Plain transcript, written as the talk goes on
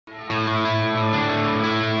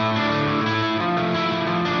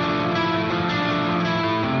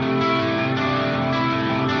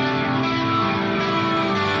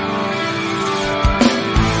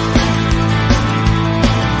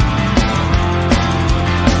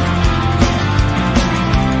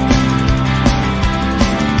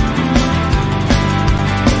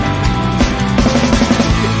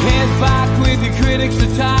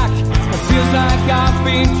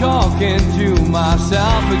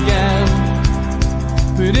myself again.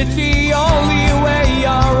 But it's the only way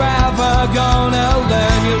you're ever gonna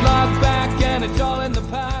learn. You look back and it's all in the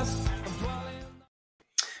past.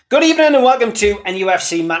 Good evening and welcome to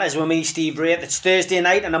NUFC Matters with me, Steve Wraith. It's Thursday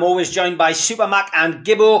night and I'm always joined by Super Mac and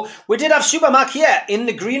Gibbo. We did have Super Mac here in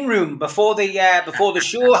the green room before the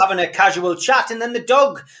show, having a casual chat, and then the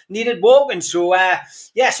dog needed walking. So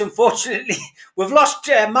yes, unfortunately, we've lost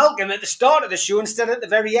Malcolm at the start of the show instead of at the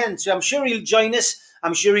very end. So I'm sure he'll join us.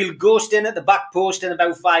 I'm sure he'll ghost in at the back post in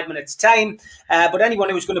about 5 minutes' time. But anyone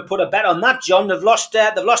who was going to put a bet on that, John, they've lost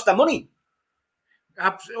their money.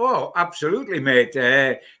 Oh, absolutely, mate.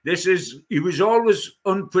 He was always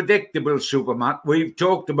unpredictable, Supermac. We've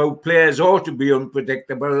talked about players ought to be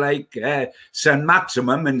unpredictable, like St.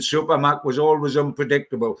 Maximum, and Supermac was always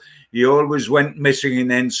unpredictable. He always went missing and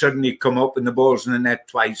then suddenly come up and the ball's in the net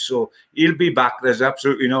twice. So he'll be back. There's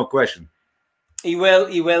absolutely no question. He will.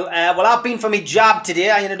 Well, I've been for my jab today.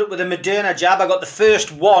 I ended up with a Moderna jab. I got the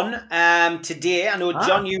first one today. I know,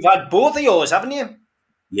 John, you've had both of yours, haven't you?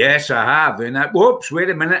 Yes, I have. And whoops, wait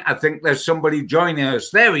a minute. I think there's somebody joining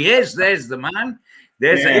us. There he is. There's the man.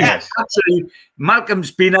 Actually,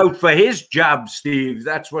 Malcolm's been out for his jab, Steve.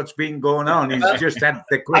 That's what's been going on. He's just had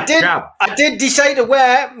the quick jab. I did decide to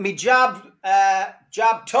wear my jab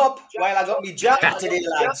top while I got my jab today,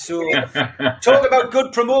 lads. So talk about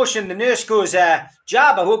good promotion. The nurse goes, Jab,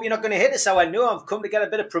 I hope you're not going to hit us. I know I've come to get a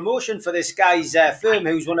bit of promotion for this guy's firm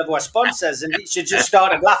who's one of our sponsors, and she just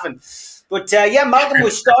started laughing. But yeah, Malcolm,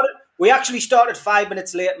 we actually started 5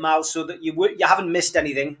 minutes late, Mal, so that you haven't missed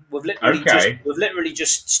anything. We've literally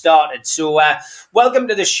just started. So welcome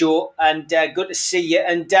to the show, and good to see you.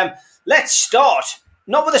 And let's start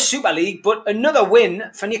not with the Super League, but another win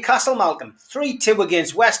for Newcastle, Malcolm. 3-2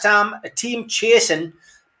 against West Ham, a team chasing,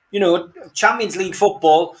 Champions League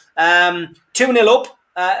football. 2-0 up,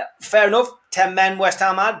 fair enough. 10 men West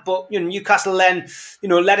Ham had, but Newcastle then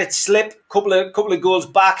let it slip. Couple of goals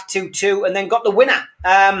back, 2-2, and then got the winner.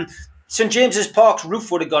 St James's Park's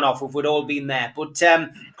roof would have gone off if we'd all been there. But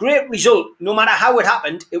great result. No matter how it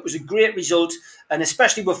happened, it was a great result, and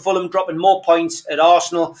especially with Fulham dropping more points at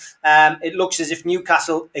Arsenal, it looks as if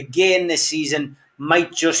Newcastle again this season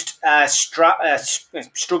might just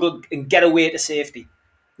struggle and get away to safety.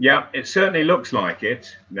 Yeah, it certainly looks like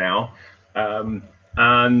it now,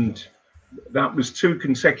 and that was 2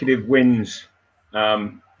 consecutive wins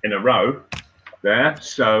in a row there.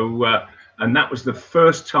 So, and that was the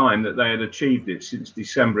first time that they had achieved it since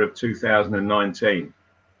December of 2019.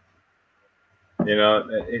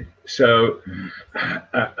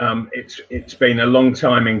 It's been a long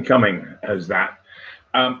time in coming as that.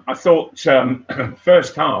 I thought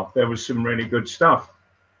first half there was some really good stuff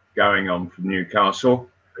going on from Newcastle.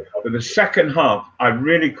 But the second half, I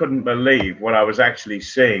really couldn't believe what I was actually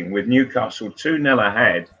seeing with Newcastle 2-0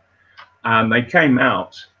 ahead. And they came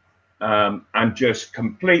out and just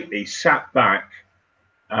completely sat back.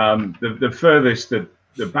 The furthest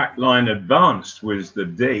the back line advanced was the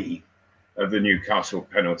D of the Newcastle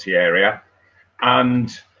penalty area. And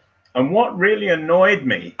what really annoyed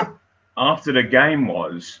me after the game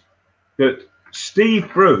was that Steve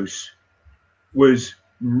Bruce was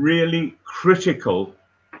really critical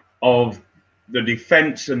of the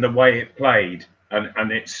defence and the way it played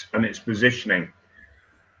and its positioning.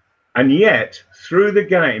 And yet, through the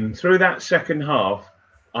game, through that second half,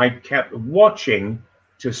 I kept watching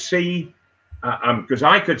to see, because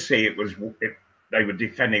I could see they were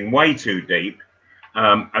defending way too deep,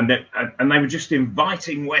 and they were just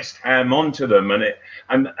inviting West Ham onto them,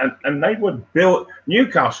 and they were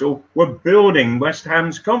Newcastle were building West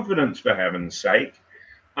Ham's confidence, for heaven's sake.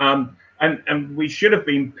 And we should have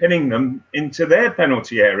been pinning them into their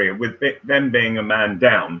penalty area with them being a man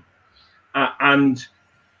down. And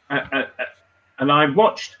I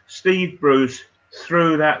watched Steve Bruce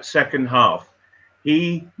through that second half.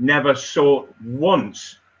 He never sought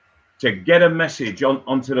once to get a message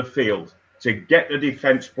onto the field, to get the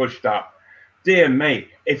defence pushed up. Dear me,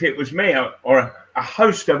 if it was me or a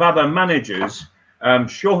host of other managers,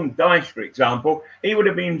 Sean Dyche, for example, he would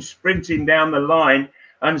have been sprinting down the line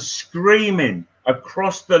and screaming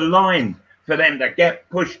across the line for them to get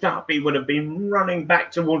pushed up. He would have been running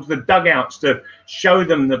back towards the dugouts to show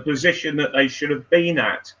them the position that they should have been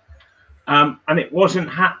at. And it wasn't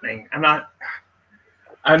happening. And I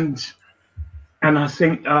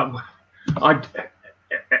think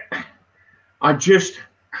I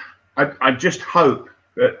just hope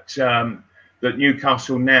that that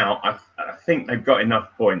Newcastle now, I think they've got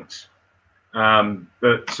enough points.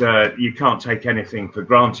 But you can't take anything for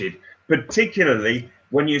granted, particularly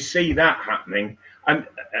when you see that happening, and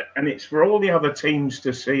it's for all the other teams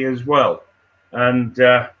to see as well. And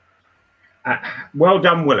well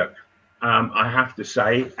done, Willock, I have to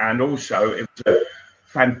say. And also, it was a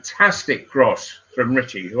fantastic cross from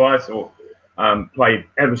Richie, who I thought played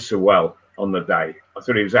ever so well on the day. I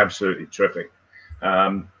thought he was absolutely terrific.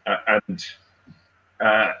 And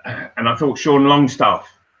I thought Sean Longstaff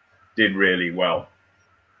did really well.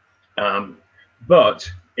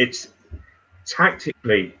 But it's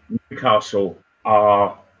tactically, Newcastle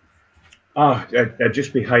are they're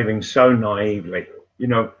just behaving so naively. You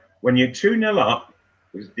know, when you're 2-0 up,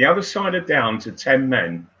 the other side are down to 10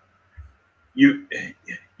 men, you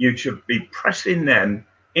should be pressing them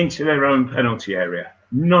into their own penalty area,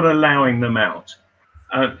 not allowing them out.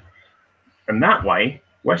 And that way,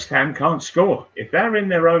 West Ham can't score. If they're in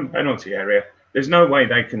their own penalty area, there's no way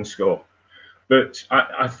they can score. But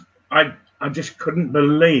I just couldn't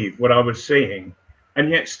believe what I was seeing. And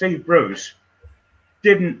yet Steve Bruce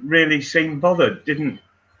didn't really seem bothered, didn't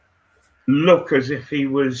look as if he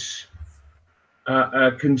was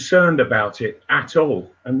concerned about it at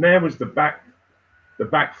all. And there was the back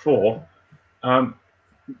four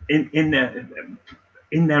in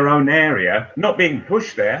their own area, not being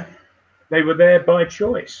pushed there. They were there by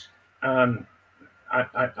choice.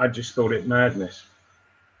 I just thought it madness.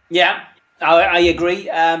 Yeah, I agree.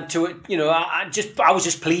 I was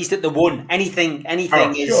just pleased that they won. Anything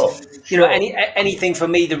Sure. Anything for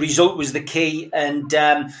me. The result was the key. And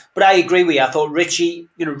but I agree with you. I thought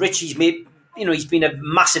Richie's made. He's been a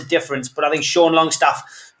massive difference. But I think Sean Longstaff,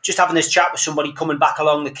 just having this chat with somebody coming back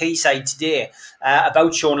along the quayside today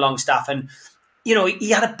about Sean Longstaff, and he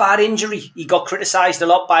had a bad injury. He got criticised a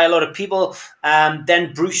lot by a lot of people.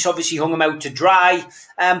 Then Bruce obviously hung him out to dry.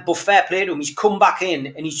 But fair play to him. He's come back in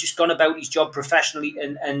and he's just gone about his job professionally.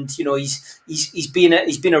 And he's been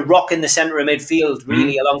a rock in the centre of midfield,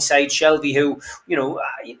 really, alongside Shelvey, who,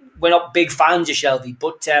 we're not big fans of Shelvey.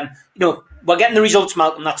 But, we're getting the results,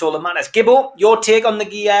 Malcolm. That's all that matters. Gibbo, your take on the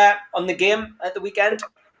game at the weekend?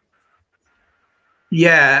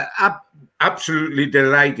 Yeah, absolutely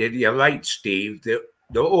delighted. You're right, Steve. The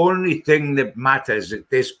only thing that matters at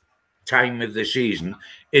this time of the season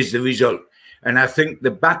is the result. And I think the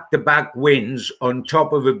back-to-back wins on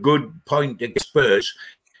top of a good point against Spurs,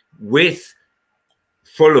 with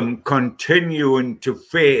Fulham continuing to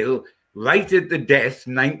fail right at the death,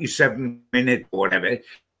 97 minutes or whatever,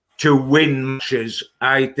 to win matches,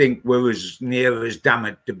 I think we're as near as damn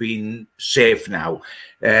it to being safe now.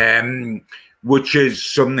 Which is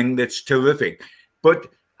something that's terrific. But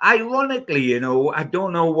ironically, I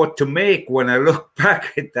don't know what to make when I look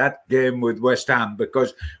back at that game with West Ham,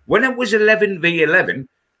 because when it was 11v11,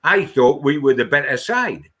 I thought we were the better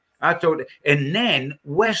side. And then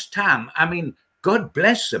West Ham, God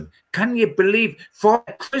bless them. Can you believe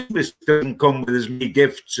Christmas doesn't come with as many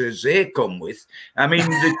gifts as they come with?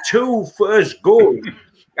 The two first goals,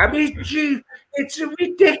 it's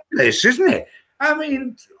ridiculous, isn't it?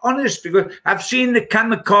 Honest to God, I've seen the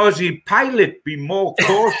kamikaze pilot be more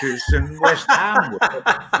cautious than West Ham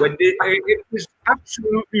were. It was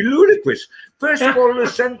absolutely ludicrous. First of all, the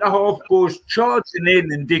centre-half goes charging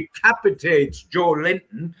in and decapitates Joe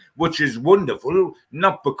Linton, which is wonderful,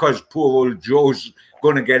 not because poor old Joe's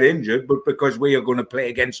going to get injured, but because we are going to play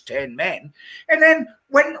against 10 men. And then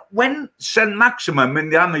when St. Maximum,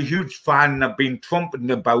 and I'm a huge fan, I've been trumpeting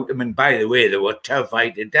about him, and by the way, they were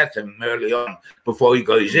terrified to death of him early on before he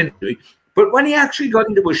got his injury. But when he actually got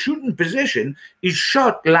into a shooting position, his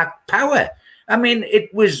shot lacked power.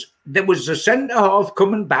 There was a centre-half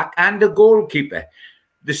coming back and a goalkeeper.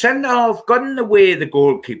 The centre-half got in the way of the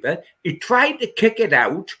goalkeeper. He tried to kick it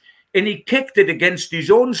out, and he kicked it against his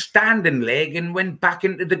own standing leg and went back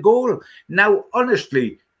into the goal. Now,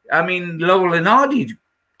 honestly, Lowell and Hardy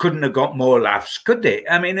couldn't have got more laughs, could they?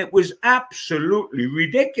 It was absolutely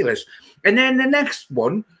ridiculous. And then the next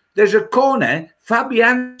one, there's a corner.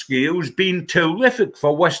 Fabianski, who's been terrific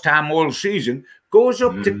for West Ham all season, goes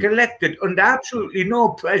up to collect it under absolutely no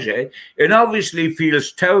pressure, and obviously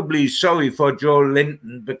feels terribly sorry for Joe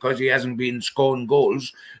Linton because he hasn't been scoring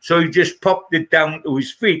goals. So he just popped it down to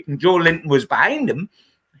his feet, and Joe Linton was behind him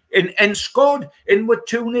and scored, and we're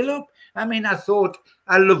 2-0 up. I thought,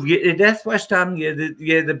 I love you to death, West Ham.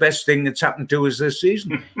 You're the best thing that's happened to us this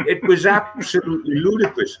season. It was absolutely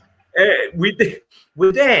ludicrous.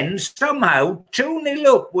 We then somehow 2-0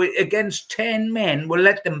 up against 10 men. We'll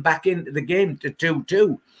let them back into the game to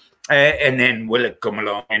 2-2. And then Willock come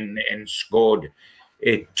along and scored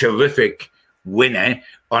a terrific winner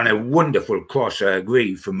on a wonderful cross, I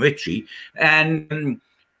agree, from Richie. And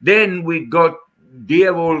then we got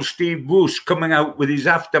dear old Steve Bruce coming out with his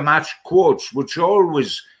after-match quotes, which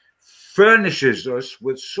always furnishes us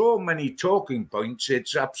with so many talking points,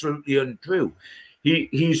 it's absolutely untrue.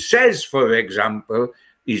 He says, for example,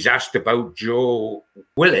 he's asked about Joe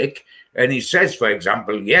Willock, and he says, for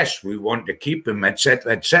example, yes, we want to keep him,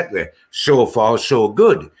 etc., etc. So far, so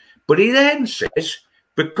good. But he then says,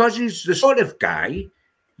 because he's the sort of guy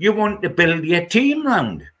you want to build your team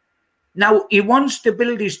round. Now, he wants to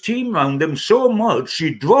build his team round him so much,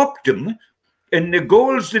 he dropped him, and the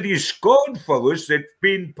goals that he scored for us that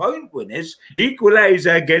been point winners,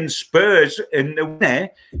 equaliser against Spurs and the winner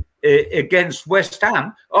against West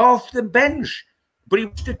Ham, off the bench. But he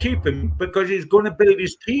wants to keep him because he's going to build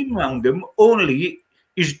his team around him, only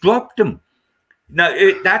he's dropped him. Now,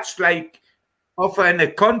 that's like offering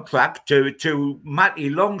a contract to Matty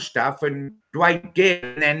Longstaff and Dwight Gale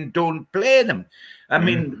and then don't play them. I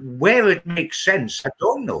mean, where it makes sense, I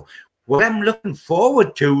don't know. What I'm looking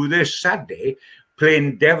forward to this Saturday,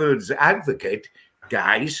 playing devil's advocate,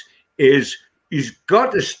 guys, is he's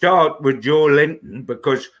got to start with Joe Linton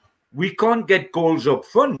because we can't get goals up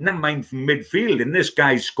front, never mind from midfield, and this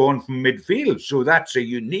guy's scoring from midfield, so that's a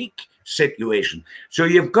unique situation. So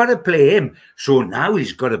you've got to play him. So now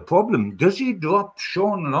he's got a problem. Does he drop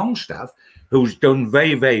Sean Longstaff, who's done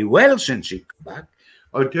very, very well since he came back,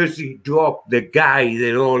 or does he drop the guy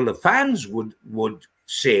that all the fans would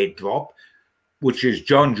say drop, which is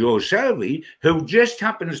John Joe Shelvey, who just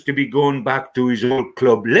happens to be going back to his old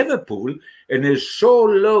club, Liverpool, and is so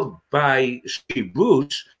loved by Steve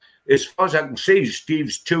Bruce. As far as I can see,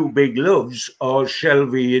 Steve's two big loves are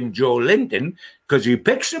Shelvey and Joe Linton because he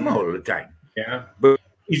picks them all the time. Yeah. But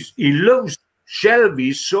he loves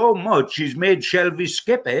Shelvey so much, he's made Shelvey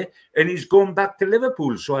skipper and he's going back to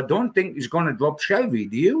Liverpool. So I don't think he's going to drop Shelvey,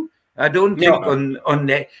 do you? I don't think on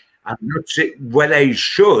the... I'm not saying whether he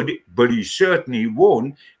should, but he certainly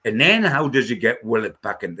won't. And then how does he get Willock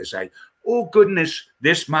back in the side? Oh, goodness,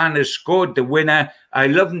 this man has scored the winner. I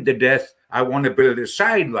love him to death. I want to build a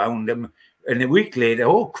side round him. And a week later,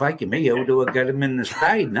 oh, crikey me, how do I get him in the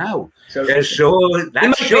side now? So that's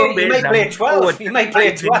he might play 12. He might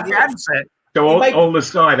play 12. So all the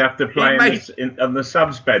side have to play on the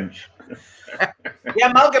subs bench.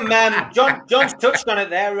 Yeah, Malcolm, John's touched on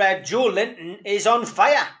it there. Joe Linton is on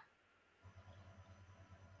fire.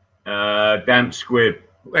 Damp squib.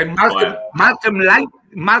 And Malcolm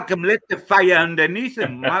lit the fire underneath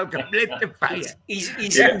him. Malcolm lit the fire. He's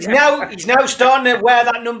now starting to wear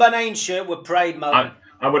that number 9 shirt with pride, Malcolm.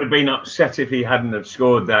 I would have been upset if he hadn't have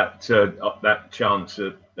scored that chance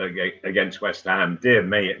against West Ham. Dear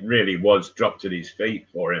me, it really was dropped at his feet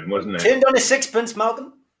for him, wasn't it? Turned on his sixpence,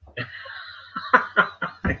 Malcolm.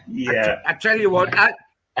 Yeah. I tell you what,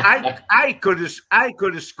 I could have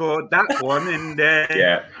scored that one, and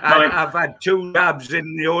I've had 2 dabs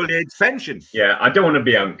in the old age pension. Yeah, I don't want to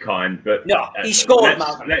be unkind, but no, he scored.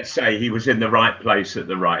 Let's say he was in the right place at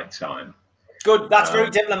the right time. Good, that's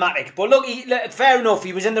very diplomatic. But look, fair enough.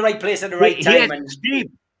 He was in the right place at the right time.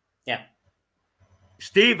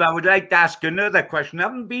 Steve, I would like to ask another question. I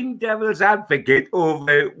haven't been devil's advocate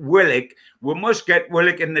over Willock. We must get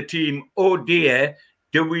Willock in the team. Oh dear,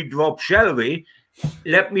 do we drop Shelvey?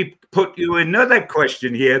 Let me put you another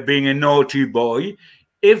question here, being a naughty boy.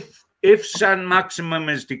 If San Maximum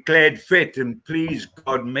is declared fit, and please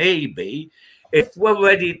God maybe, if we're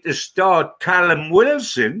ready to start Callum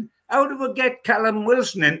Wilson, how do we get Callum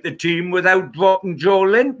Wilson into the team without dropping Joe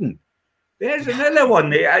Linton? There's another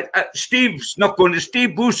one. Steve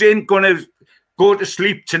Bruce ain't going to go to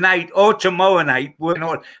sleep tonight or tomorrow night.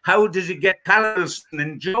 How does he get Callum Wilson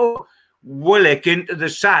and Joe Willock into the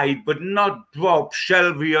side but not drop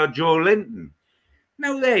Shelvey or Joe Linton?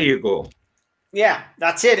 Now, there you go. Yeah,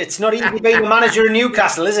 that's it. It's not easy being the manager of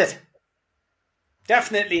Newcastle, is it?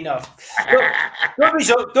 Definitely not.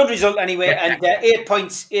 Good result anyway, and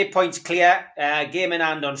 8 points clear. Game in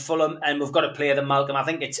hand on Fulham, and we've got to play them, Malcolm. I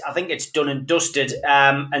think it's done and dusted,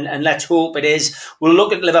 and let's hope it is. We'll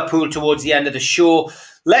look at Liverpool towards the end of the show.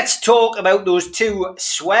 Let's talk about those 2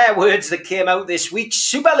 swear words that came out this week.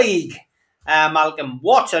 Super League, Malcolm.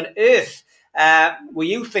 What on earth were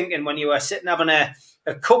you thinking when you were sitting having a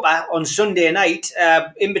cuppa on Sunday night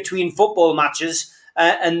in between football matches?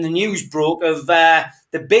 And the news broke of the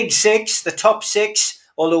big 6, the top 6,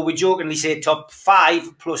 although we jokingly say top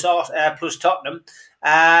 5 plus Tottenham.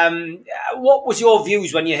 What was your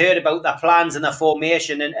views when you heard about their plans and their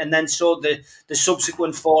formation and then saw the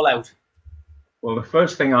subsequent fallout? Well, the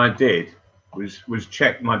first thing I did was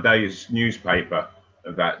check my day's newspaper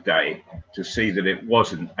of that day to see that it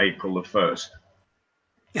wasn't April the 1st.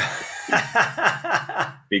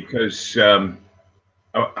 Because...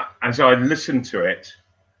 as I listened to it,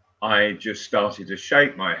 I just started to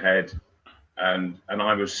shake my head And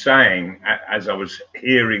I was saying, as I was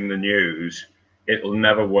hearing the news, it'll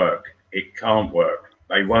never work. It can't work.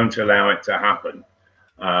 They won't allow it to happen.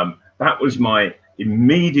 That was my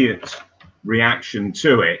immediate reaction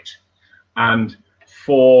to it. And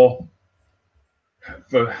for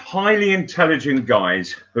highly intelligent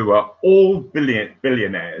guys who are all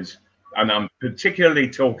billionaires, and I'm particularly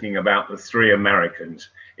talking about the three Americans,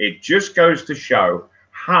 it just goes to show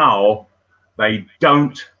how they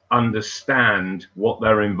don't understand what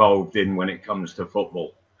they're involved in when it comes to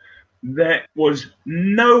football. There was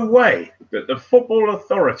no way that the football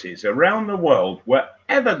authorities around the world were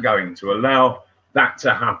ever going to allow that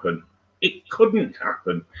to happen. It couldn't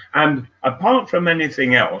happen. And apart from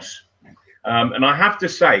anything else, and I have to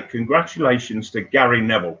say, congratulations to Gary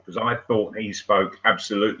Neville, because I thought he spoke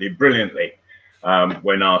absolutely brilliantly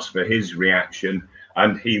when asked for his reaction.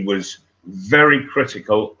 And he was very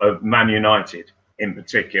critical of Man United in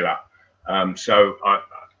particular. So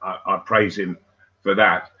I praise him for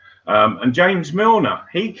that. And James Milner,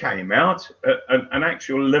 he came out, an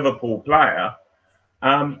actual Liverpool player,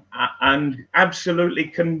 and absolutely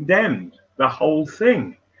condemned the whole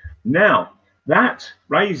thing. Now, that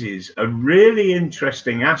raises a really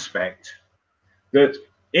interesting aspect, that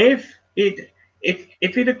if it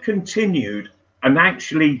had continued and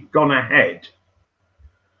actually gone ahead,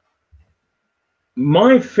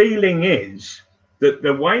 my feeling is that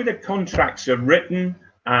the way the contracts are written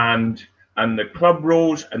and the club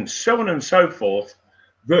rules and so on and so forth,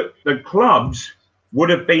 that the clubs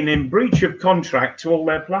would have been in breach of contract to all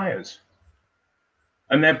their players.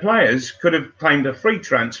 And their players could have claimed a free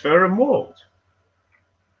transfer and walked.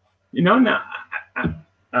 You know, now,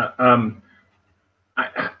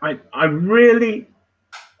 I really,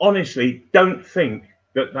 honestly don't think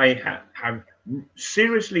that they have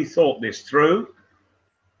seriously thought this through.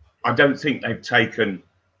 I don't think they've taken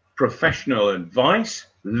professional advice,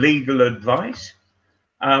 legal advice.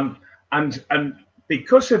 And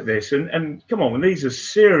because of this, and come on, these are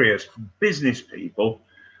serious business people,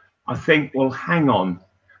 I think, well, hang on,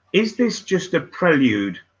 is this just a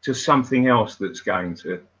prelude to something else that's going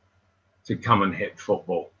to come and hit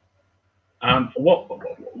football?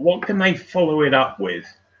 What can they follow it up with?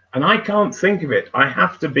 And I can't think of it. I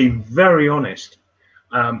have to be very honest.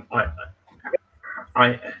 The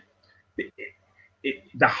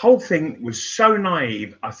whole thing was so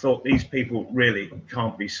naive. I thought, these people really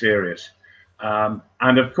can't be serious.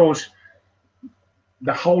 And of course,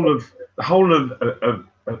 the whole of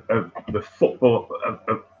the football,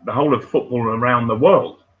 the whole of football around the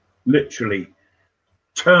world, literally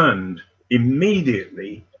turned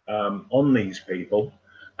immediately on these people,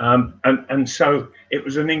 and so it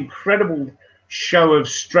was an incredible show of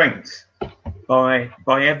strength by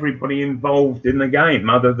everybody involved in the game,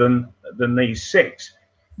 other than these six.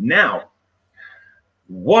 Now,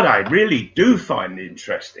 what I really do find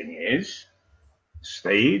interesting is,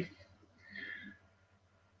 Steve,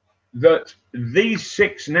 that these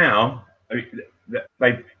six now,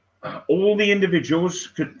 all the individuals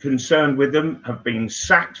concerned with them have been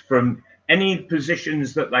sacked from any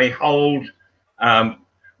positions that they hold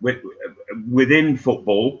within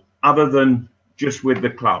football, other than just with the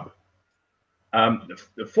club.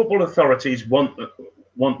 The football authorities want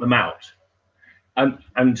them out,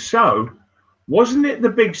 and so wasn't it the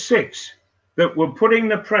big six that were putting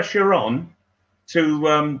the pressure on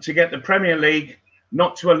to get the Premier League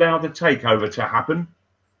not to allow the takeover to happen?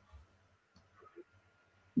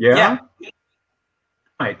 Yeah.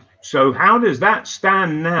 Right. So how does that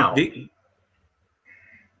stand now?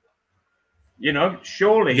 You know,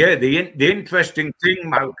 surely. Yeah, the interesting thing,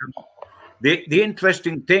 Malcolm, the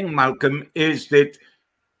interesting thing, Malcolm, is that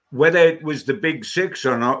whether it was the big six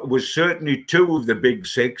or not, it was certainly two of the big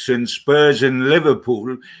six, and Spurs and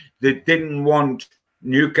Liverpool, that didn't want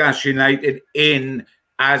Newcastle United in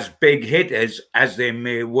as big hitters as they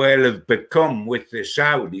may well have become with the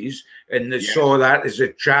Saudis, and they saw that as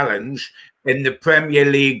a challenge. And the Premier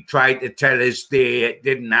League tried to tell us they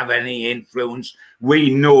didn't have any influence.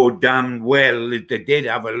 We know damn well that they did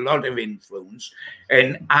have a lot of influence.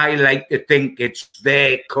 And I like to think it's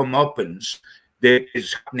their comeuppance that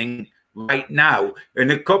is happening right now.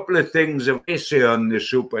 And a couple of things I say on the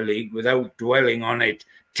Super League, without dwelling on it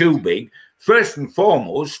too big. First and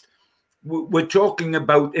foremost, we're talking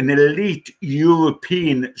about an elite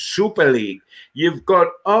European Super League. You've got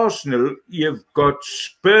Arsenal, you've got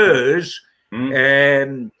Spurs,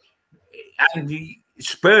 and the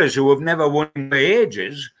Spurs, who have never won for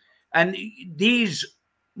ages, and these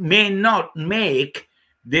may not make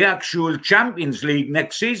the actual Champions League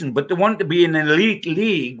next season, but they want to be an elite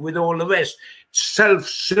league with all the rest.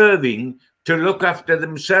 Self-serving to look after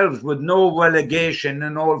themselves with no relegation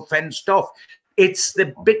and all fenced off. It's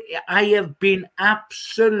the bit I have been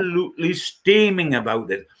absolutely steaming about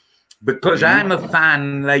it, because I'm a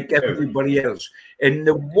fan like everybody else. And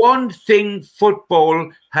the one thing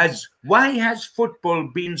football has, why has football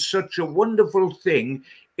been such a wonderful thing?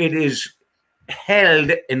 It is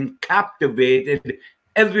held and captivated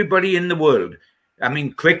everybody in the world. I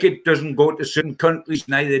mean, cricket doesn't go to certain countries,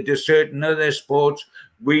 neither do certain other sports.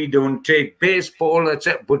 We don't take baseball,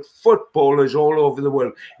 etc. But football is all over the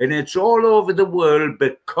world. And it's all over the world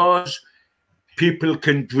because people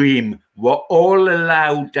can dream. We're all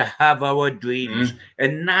allowed to have our dreams.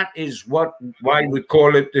 And that is why we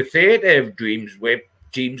call it the theatre of dreams, where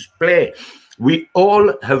teams play. We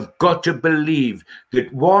all have got to believe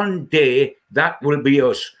that one day that will be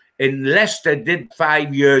us. And Leicester did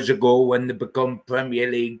 5 years ago when they become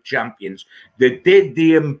Premier League champions. They did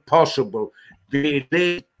the impossible. They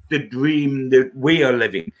lived the dream that we are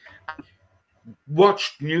living.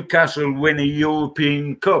 Watched Newcastle win a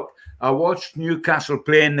European Cup. I watched Newcastle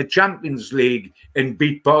play in the Champions League and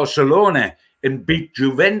beat Barcelona and beat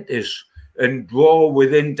Juventus and draw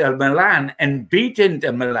with Inter Milan and beat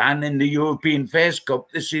Inter Milan in the European Fairs Cup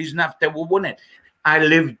the season after we won it. I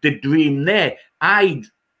lived the dream there. I've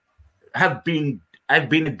been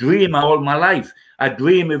a dreamer all my life. I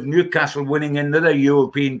dream of Newcastle winning another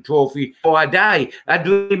European trophy before I die. I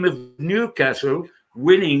dream of Newcastle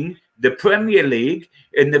winning the Premier League,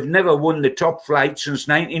 and they've never won the top flight since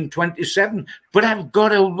 1927. But I've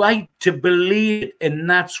got a right to believe it, and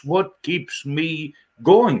that's what keeps me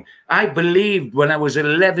going. I believed when I was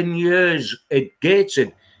 11 years at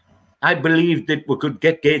Gateshead, I believed that we could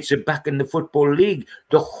get Gateshead back in the Football League.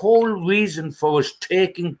 The whole reason for us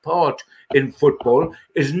taking part in football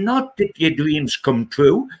is not that your dreams come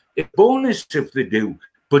true. It's a bonus if they do,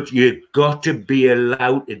 but you've got to be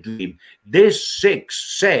allowed to dream. This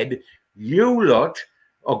 6 said, you lot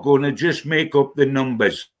are going to just make up the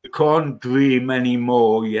numbers. You can't dream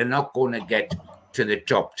anymore. You're not going to get to the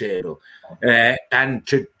top table. And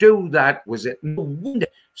to do that was it. No wonder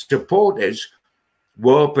supporters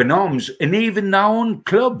were up in arms, and even their own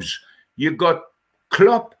clubs. You got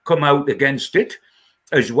Klopp come out against it,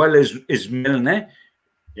 as well as Milner.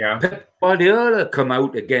 Yeah. Pep Guardiola come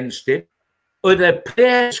out against it. Other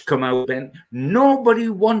players come out, and nobody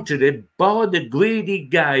wanted it, bar the greedy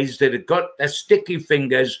guys that had got their sticky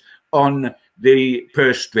fingers on the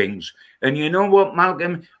purse strings. And you know what,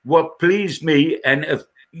 Malcolm? What pleased me, and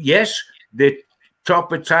yes, the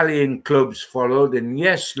top Italian clubs followed, and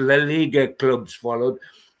yes, La Liga clubs followed.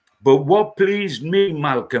 But what pleased me,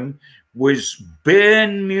 Malcolm, was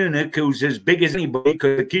Bayern Munich, who's as big as anybody,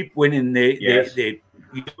 because they keep winning the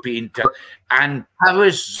European title, and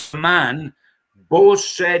Paris Saint-Germain both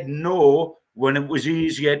said no when it was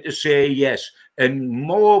easier to say yes. And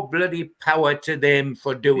more bloody power to them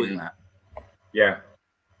for doing that. Yeah.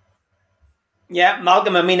 Yeah,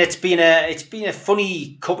 Malcolm, I mean, it's been a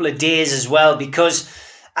funny couple of days as well, because,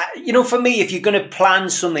 for me, if you're going to plan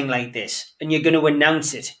something like this and you're going to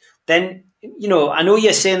announce it, then, I know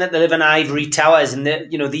you're saying that they live in ivory towers and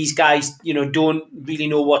that, these guys, don't really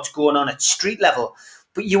know what's going on at street level,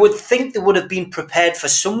 but you would think they would have been prepared for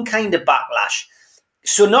some kind of backlash.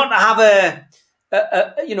 So not to have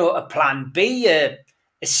a plan B, a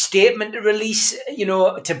statement to release,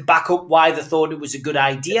 to back up why they thought it was a good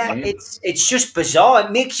idea. It's just bizarre.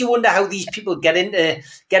 It makes you wonder how these people get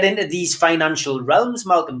into these financial realms,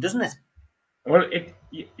 Malcolm, doesn't it? Well,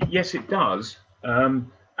 yes, it does.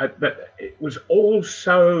 But it was all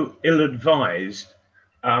so ill-advised,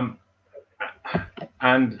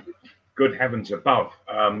 and good heavens above,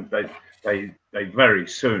 they very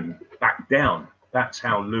soon backed down. That's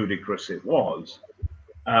how ludicrous it was.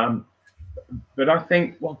 But I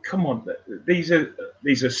think, well, come on, these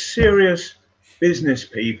are serious business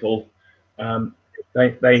people.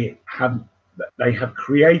 They have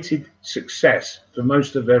created success for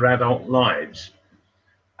most of their adult lives.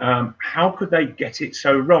 How could they get it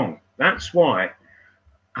so wrong? That's why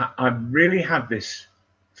I really have this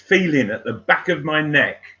feeling at the back of my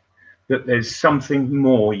neck that there's something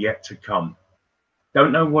more yet to come.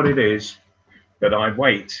 Don't know what it is, but I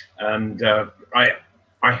wait, and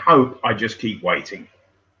I hope I just keep waiting,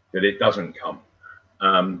 that it doesn't come.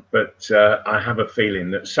 But I have a feeling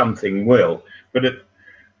that something will. But at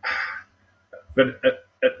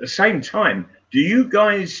the same time, do you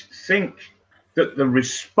guys think that the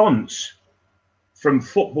response from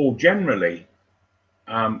football generally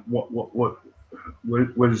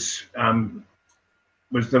was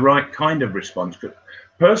the right kind of response?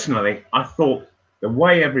 Personally, I thought the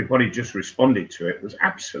way everybody just responded to it was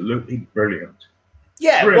absolutely brilliant.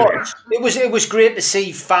 Yeah, Brilliant. it was great to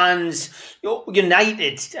see fans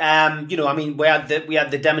united. You know, I mean, we had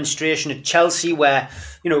the demonstration at Chelsea where,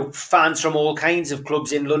 you know, fans from all kinds of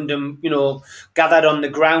clubs in London, you know, gathered on the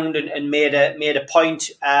ground and made a point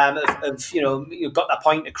of you know, you got that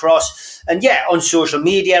point across. And yeah, on social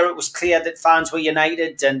media it was clear that fans were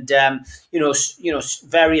united, and you know,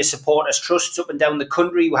 various supporters trusts up and down the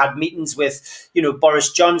country. We had meetings with, you know,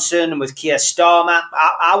 Boris Johnson and with Keir Starmer.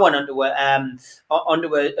 I went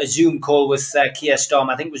onto a Zoom call with Keir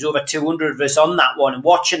Starmer. I think it was over 200 of us on that one and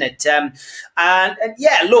watching it. And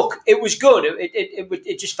yeah, look, it was good.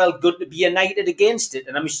 It just felt good to be united against it.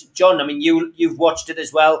 And I mean, John, I mean, you've watched it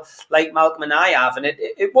as well, like Malcolm and I have, and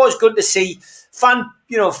it was good to see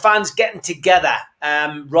fans getting together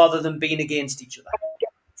rather than being against each other.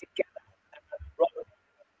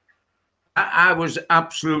 I was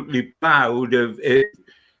absolutely proud of it.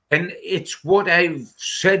 And it's what I've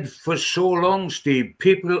said for so long, Steve.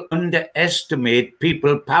 People underestimate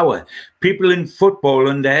people power. People in football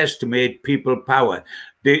underestimate people power.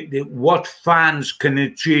 What fans can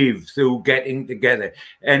achieve through getting together.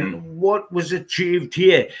 And what was achieved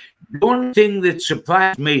here. The one thing that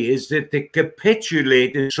surprised me is that they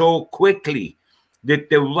capitulated so quickly,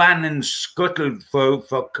 that they ran and scuttled for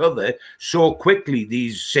cover so quickly,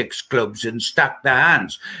 these 6 clubs, and stuck their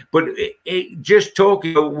hands. But just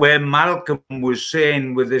talking about where Malcolm was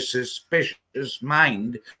saying with a suspicious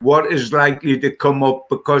mind what is likely to come up,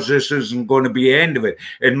 because this isn't going to be the end of it.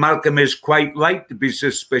 And Malcolm is quite right to be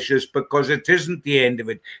suspicious, because it isn't the end of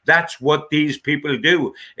it. That's what these people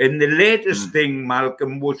do. And the latest thing,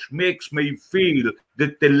 Malcolm, which makes me feel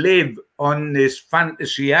that they live on this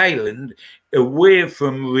fantasy island away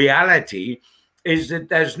from reality, is that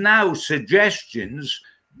there's now suggestions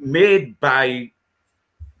made by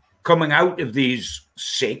coming out of these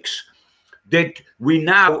 6 that we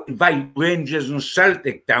now invite Rangers and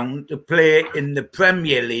Celtic down to play in the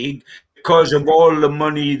Premier League because of all the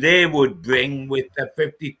money they would bring with the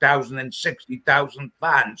 50,000 and 60,000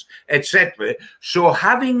 fans, etc. So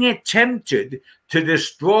having attempted to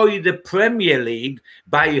destroy the Premier League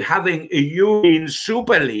by having a European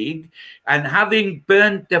Super League, and having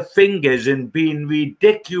burnt their fingers and been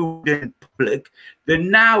ridiculed in public, they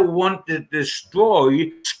now want to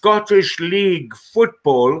destroy Scottish League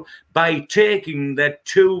football by taking their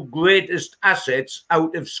 2 greatest assets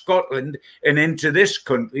out of Scotland and into this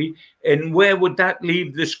country. And where would that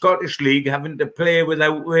leave the Scottish League, having to play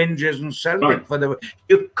without Rangers and Celtic? Right.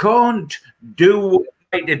 You can't do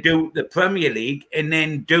to do the Premier League and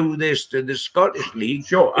then do this to the Scottish League.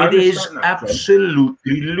 Sure, it is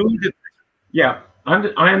absolutely ludicrous. Yeah,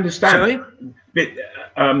 I understand. Sorry?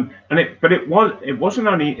 But it wasn't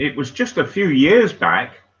only, it was just a few years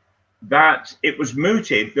back that it was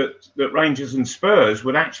mooted that Rangers and Spurs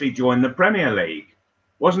would actually join the Premier League,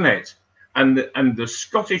 wasn't it? And the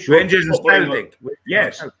Scottish Rangers and Celtic,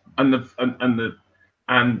 yes, and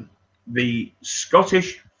the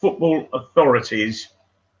Scottish football authorities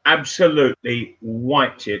absolutely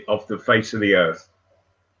wiped it off the face of the earth.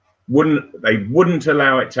 They wouldn't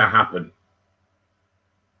allow it to happen.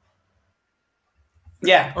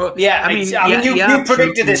 Yeah, yeah. I mean, you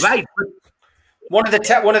predicted this. Right. One of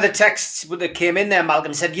the texts that came in there,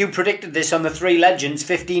 Malcolm, said you predicted this on the 3 Legends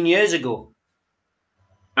 15 years ago.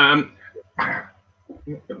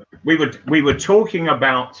 We were talking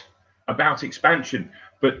about expansion,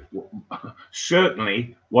 but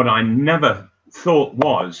certainly what I never thought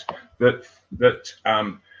was that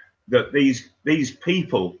these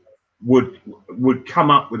people would come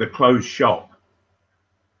up with a closed shop.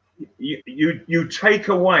 You take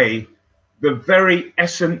away the very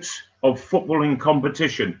essence of footballing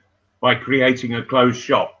competition by creating a closed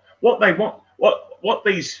shop. What they want, what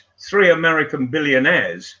these 3 American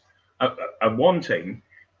billionaires are wanting,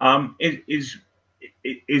 is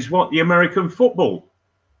what the American football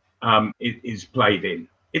is played in.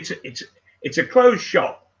 It's a closed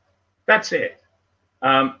shop. That's it.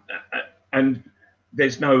 And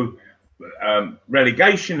there's no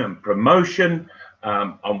relegation and promotion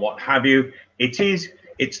and what have you.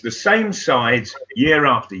 It's the same sides year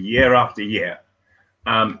after year after year.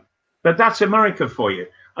 But that's America for you.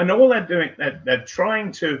 And all they're doing, they're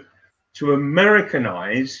trying to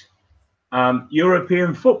Americanize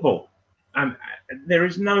European football. And there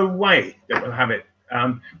is no way that we'll have it.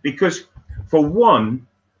 Because for one,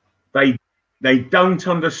 they don't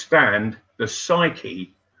understand the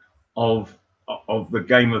psyche of the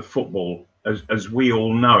game of football as we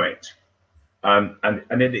all know it.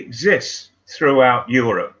 And it exists throughout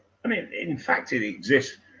Europe. I mean, in fact, it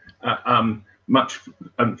exists much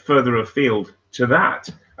further afield to that.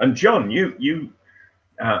 And John, you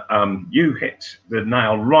you hit the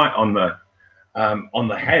nail right on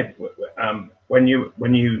the head when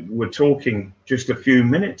you were talking just a few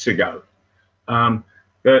minutes ago,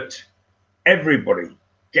 that everybody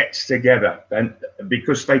gets together and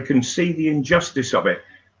because they can see the injustice of it.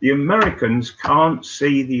 The Americans can't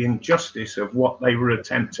see the injustice of what they were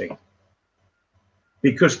attempting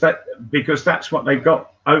because that's what they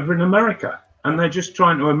got over in America, and they're just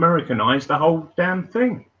trying to Americanize the whole damn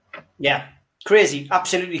thing. Yeah. Crazy,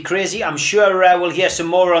 absolutely crazy. I'm sure we'll hear some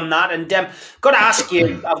more on that. And I've got to ask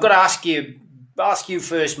you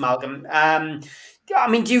first, Malcolm. I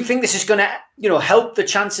mean, do you think this is going to, help the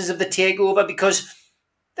chances of the takeover? Because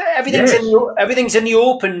everything's in the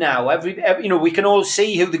open now. We can all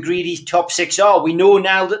see who the greedy top six are. We know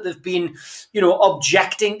now that they've been,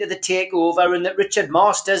 objecting to the takeover, and that Richard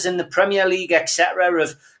Masters and the Premier League, etc.,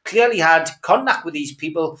 have clearly had contact with these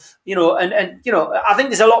people. And I think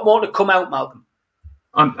there's a lot more to come out, Malcolm.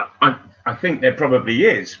 I think there probably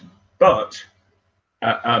is, but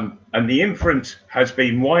and the inference has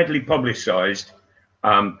been widely publicised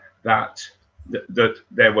that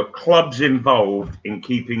there were clubs involved in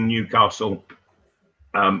keeping Newcastle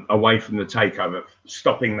away from the takeover,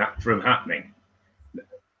 stopping that from happening.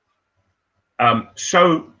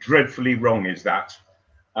 So dreadfully wrong is that,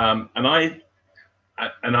 and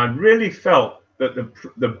I really felt that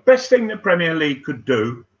the best thing the Premier League could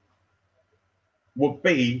do would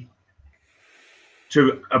be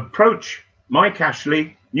to approach Mike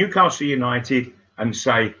Ashley, Newcastle United, and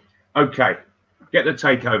say, okay, get the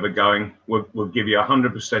takeover going. We'll give you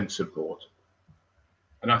 100% support.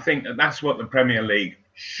 And I think that's what the Premier League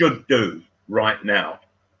should do right now.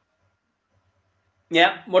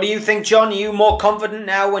 Yeah. What do you think, John? Are you more confident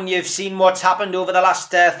now when you've seen what's happened over the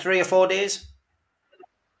last 3 or 4 days?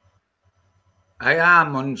 I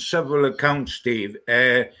am on several accounts, Steve.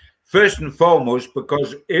 First and foremost,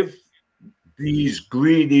 because if these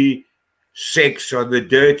greedy six or the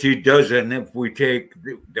dirty dozen, if we take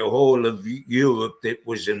the whole of Europe that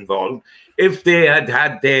was involved, if they had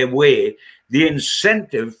had their way, the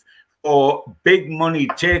incentive for big money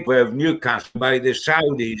takeover of Newcastle by the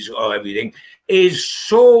Saudis or everything is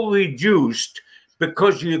so reduced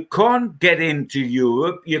because you can't get into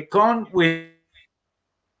Europe, you can't win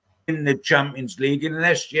in the Champions League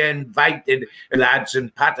unless you're invited, lads,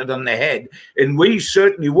 and patted on the head. And we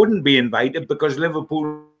certainly wouldn't be invited because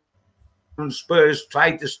Liverpool and Spurs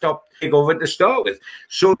tried to stop takeover to start with.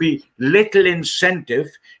 So be little incentive.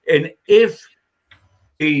 And if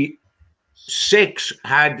the six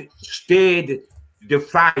had stayed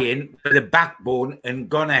defiant with the backbone and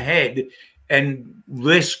gone ahead and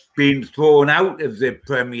risked being thrown out of the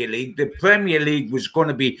Premier League was going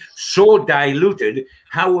to be so diluted.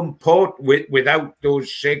 How important without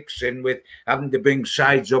those six and with having to bring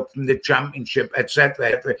sides up from the Championship,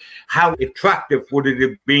 etc., how attractive would it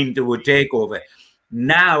have been to a takeover?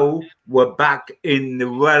 Now we're back in the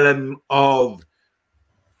realm of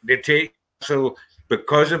the take. So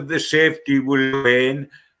because of the safety we're in,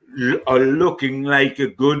 are looking like a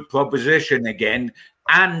good proposition again.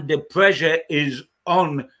 And the pressure is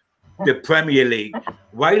on the Premier League.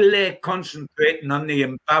 While they're concentrating on the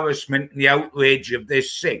embarrassment and the outrage of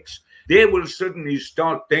this six, they will suddenly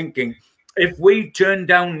start thinking, if we turn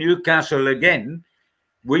down Newcastle again,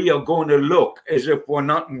 we are going to look as if we're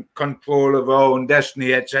not in control of our own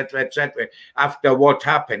destiny, etc., after what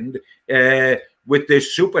happened with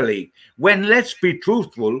this Super League. When, let's be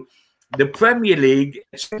truthful, the Premier League,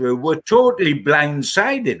 etc., were totally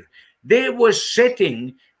blindsided. They were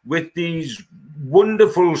sitting with these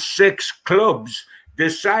wonderful six clubs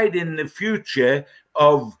deciding the future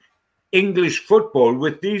of English football,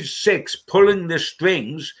 with these six pulling the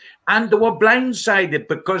strings, and they were blindsided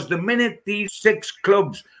because the minute these six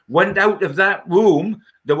clubs went out of that room,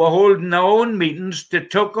 they were holding their own meetings to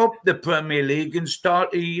tuck up the Premier League and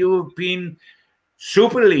start a European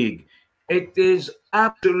Super League. It is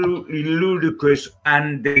absolutely ludicrous,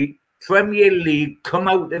 and the Premier League come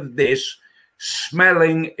out of this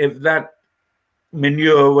smelling of that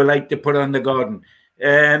manure we like to put on the garden.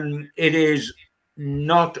 It is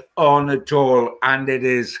not on at all, and it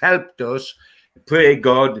has helped us. Pray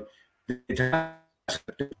God that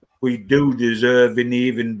we do deserve an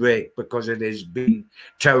even break, because it has been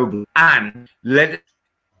terrible. And let us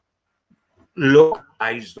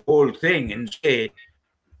localize the whole thing and say,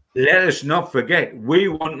 let us not forget, we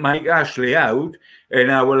want Mike Ashley out,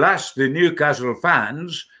 and I will ask the Newcastle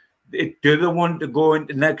fans, do they want to go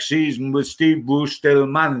into next season with Steve Bruce still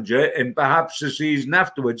manager, and perhaps the season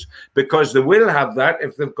afterwards, because they will have that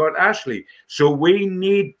if they've got Ashley. So we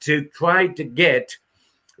need to try to get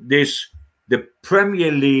the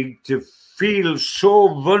Premier League to feel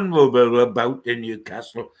so vulnerable about the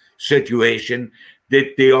Newcastle situation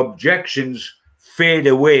that the objections fade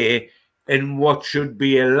away, and what should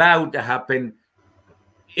be allowed to happen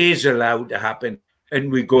is allowed to happen,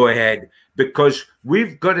 and we go ahead. Because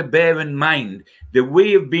we've got to bear in mind that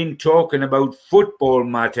we have been talking about football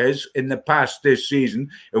matters in the past this season,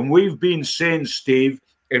 and we've been saying, Steve,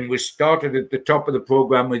 and we started at the top of the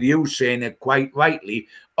programme with you saying it quite rightly,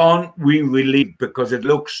 aren't we relieved because it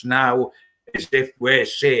looks now as if we're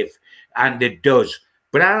safe, and it does.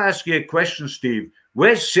 But I'll ask you a question, Steve.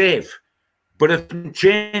 We're safe, but if it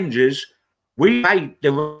changes, we fight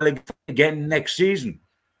the relegation again next season.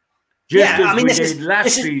 Just as we did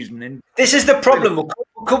last season. And this is the problem. We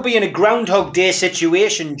could be in a Groundhog Day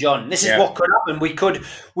situation, John. This is what could happen.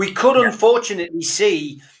 We could unfortunately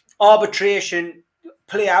see arbitration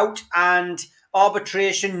play out and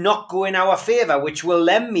arbitration not go in our favour, which will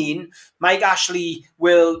then mean Mike Ashley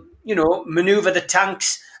will, manoeuvre the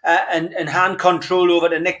tanks and hand control over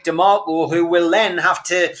to Nick DeMarco, who will then have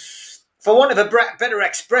to, for want of a better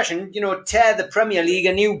expression, tear the Premier League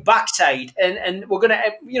a new backside, and we're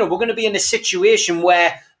gonna be in a situation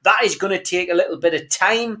where that is going to take a little bit of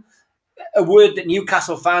time. A word that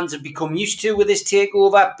Newcastle fans have become used to with this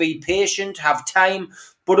takeover: be patient, have time.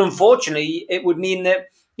 But unfortunately, it would mean that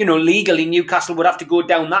legally Newcastle would have to go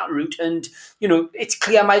down that route, and it's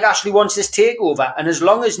clear Mike Ashley wants this takeover, and as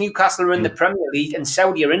long as Newcastle are in the Premier League and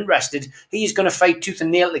Saudi are interested, he's going to fight tooth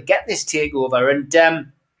and nail to get this takeover,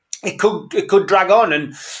 and it could drag on.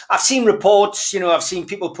 And I've seen reports, I've seen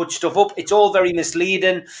people put stuff up. It's all very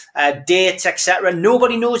misleading, dates, etc.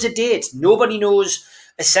 Nobody knows a date. Nobody knows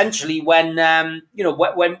essentially when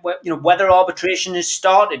whether arbitration has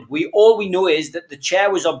started. All we know is that the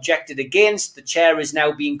chair was objected against. The chair is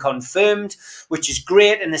now being confirmed, which is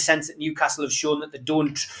great in the sense that Newcastle have shown that they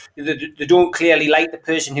don't clearly like the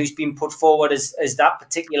person who's been put forward as that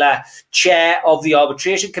particular chair of the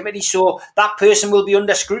arbitration committee. So that person will be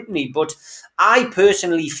under scrutiny. But I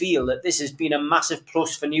personally feel that this has been a massive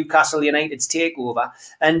plus for Newcastle United's takeover,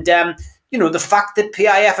 and the fact that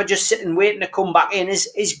PIF are just sitting waiting to come back in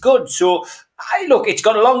is good. So, look, it's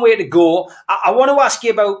got a long way to go. I want to ask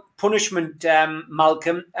you about punishment,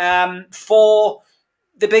 Malcolm, for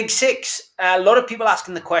the Big Six. A lot of people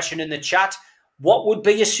asking the question in the chat, what would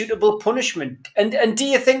be a suitable punishment? And do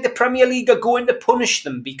you think the Premier League are going to punish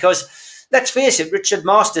them? Because, let's face it, Richard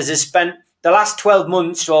Masters has spent the last 12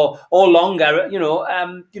 months or longer,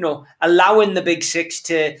 allowing the Big Six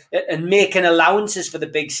and making allowances for the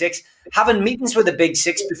Big Six, having meetings with the Big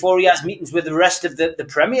Six before he has meetings with the rest of the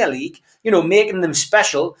Premier League, making them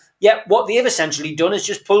special. Yet what they've essentially done is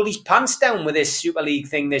just pulled his pants down with this Super League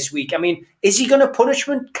thing this week. I mean, is he going to punish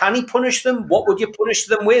them? Can he punish them? What would you punish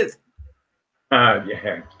them with?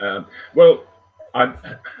 Well,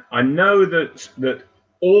 I know that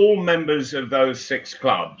all members of those 6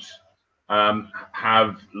 clubs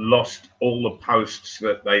have lost all the posts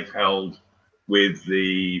that they've held with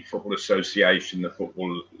the Football Association, the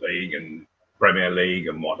Football League and Premier League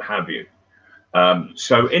and what have you.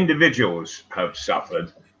 So individuals have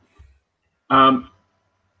suffered. How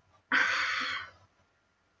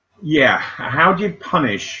do you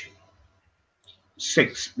punish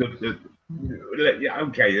the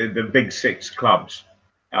Big 6 clubs?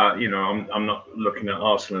 I'm not looking at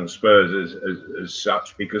Arsenal and Spurs as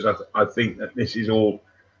such, because I think that this is all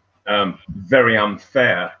very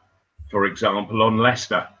unfair. For example, on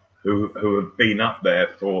Leicester, who have been up there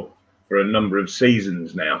for a number of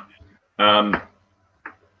seasons now.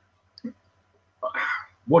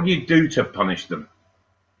 What do you do to punish them?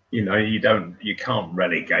 You can't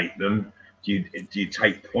relegate them. Do you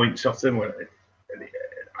take points off them?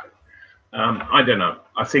 I don't know.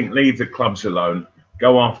 I think leave the clubs alone.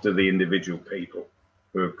 Go after the individual people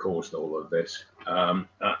who have caused all of this, and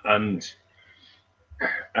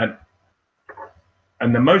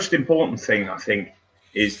the most important thing, I think,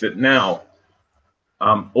 is that now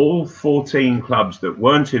all 14 clubs that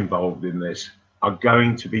weren't involved in this are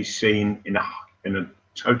going to be seen in a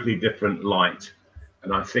totally different light,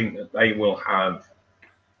 and I think that they will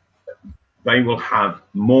have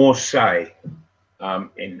more say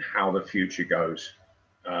in how the future goes.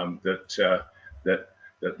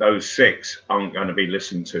 That those 6 aren't going to be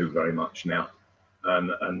listened to very much now,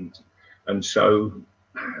 and so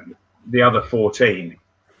the other 14,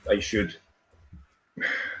 they should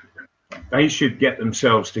get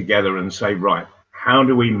themselves together and say, right, how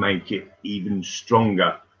do we make it even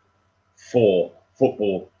stronger for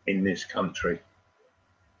football in this country?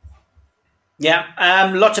 Yeah,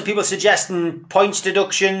 lots of people suggesting points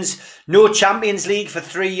deductions, no Champions League for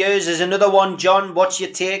 3 years is another one. John, what's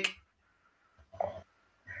your take?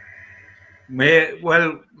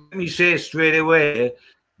 Well, let me say straight away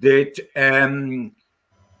that Graham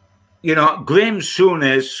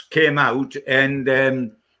Souness came out,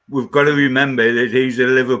 and we've got to remember that he's a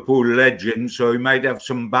Liverpool legend, so he might have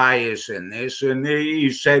some bias in this. And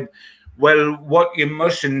he said, well, what you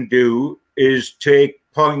mustn't do is take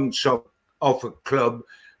points off a club.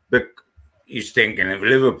 But he's thinking of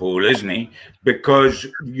Liverpool, isn't he? Because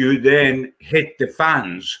you then hit the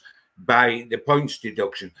fans by the points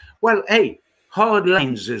deduction. Well, hey, hard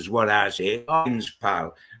lines is what I say, lines,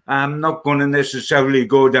 pal. I'm not going to necessarily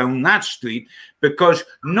go down that street, because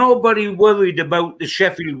nobody worried about the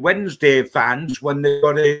Sheffield Wednesday fans when they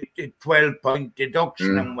got a 12-point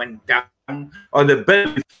deduction and went down, or the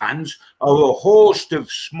Burnley fans, or a host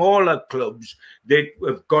of smaller clubs that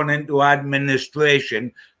have gone into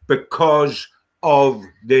administration because of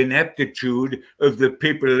the ineptitude of the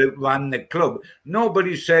people that ran the club.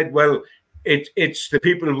 Nobody said, well, it's the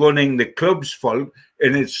people running the club's fault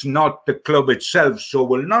and it's not the club itself, so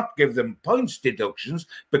we'll not give them points deductions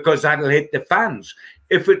because that'll hit the fans.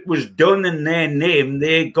 If it was done in their name,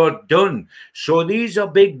 they got done. So these are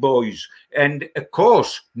big boys, and of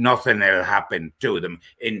course nothing will happen to them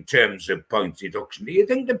in terms of points deduction. Do you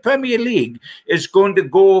think the Premier League is going to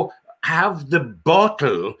go have the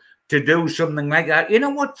bottle to do something like that? You know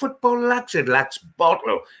what football lacks? It lacks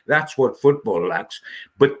bottle. That's what football lacks.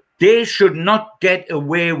 But they should not get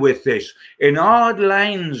away with this. In hard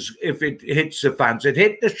lines, if it hits the fans, it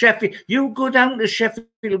hit the Sheffield. You go down to Sheffield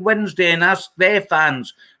Wednesday and ask their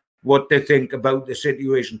fans what they think about the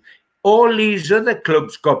situation. All these other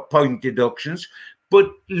clubs got point deductions,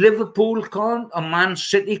 but Liverpool can't, or Man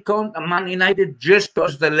City can't, or Man United, just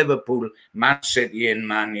because the Liverpool, Man City and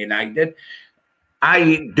Man United.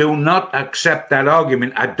 I do not accept that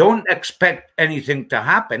argument. I don't expect anything to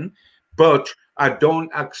happen, but I don't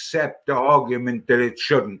accept the argument that it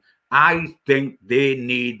shouldn't. I think they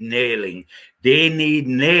need nailing. They need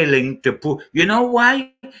nailing to put... You know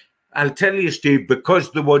why? I'll tell you, Steve, because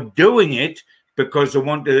they were doing it because they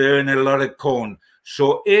wanted to earn a lot of coin.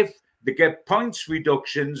 So if they get points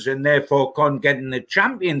reductions and therefore can't get in the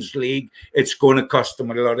Champions League, it's going to cost them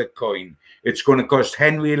a lot of coin. It's going to cost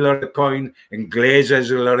Henry a lot of coin and Glazers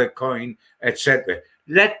a lot of coin, etc.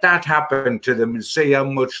 Let that happen to them and see how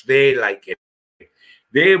much they like it.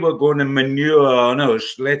 They were going to manure on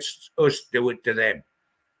us. Let's us do it to them.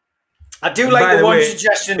 I do like the one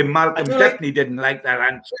suggestion. Malcolm definitely didn't like that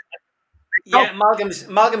answer. Yeah,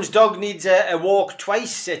 Malcolm's dog needs a walk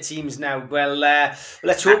twice, it seems now. Well,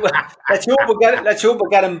 let's hope we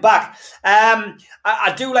get him back.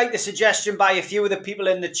 I do like the suggestion by a few of the people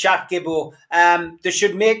in the chat, Gibbo. They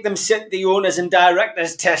should make them sit the owners and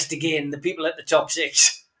directors test again. The people at the top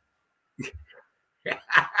six.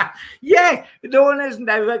 Yeah, the owners and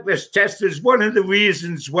directors test is one of the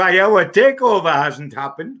reasons why our takeover hasn't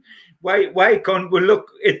happened. Why can't we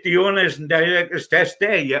look at the owners and directors test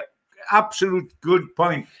there? Yeah, absolute good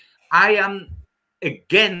point. I am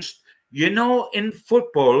against, in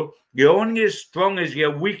football, you're only as strong as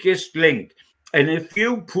your weakest link. And if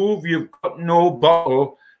you prove you've got no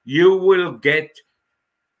bottle, you will get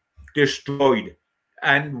destroyed.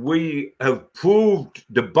 And we have proved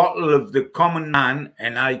the bottle of the common man,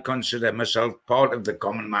 and I consider myself part of the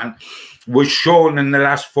common man, was shown in the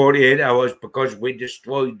last 48 hours because we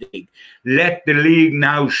destroyed the league. Let the league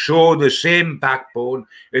now show the same backbone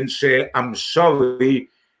and say, I'm sorry,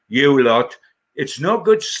 you lot. It's no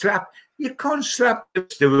good slap. You can't slap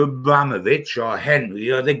Mr. Abramovich or Henry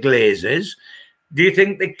or the Glazers. Do you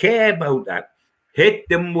think they care about that? Hit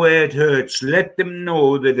them where it hurts. Let them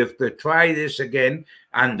know that if they try this again,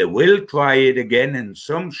 and they will try it again in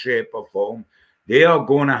some shape or form, they are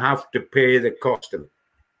going to have to pay the cost of it.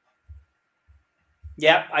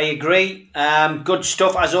 Yeah, I agree. Good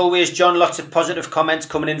stuff as always, John. Lots of positive comments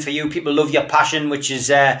coming in for you. People love your passion, which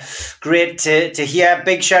is great to hear.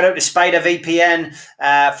 Big shout out to Spider VPN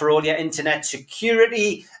for all your internet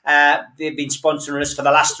security. They've been sponsoring us for the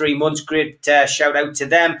last 3 months. Great shout out to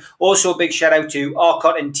them. Also a big shout out to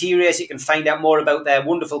Arcot Interiors. You can find out more about their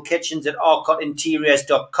wonderful kitchens at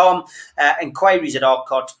arcotinteriors.com. Inquiries at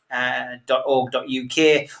arcot.org.uk,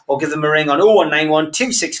 or give them a ring on 0191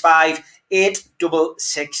 265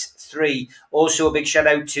 8663. Also a big shout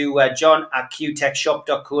out to John at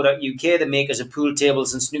qtechshop.co.uk, the makers of pool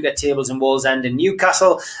tables and snooker tables in Wallsend and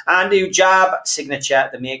Newcastle, and to Jab Signature,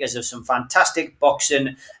 the makers of some fantastic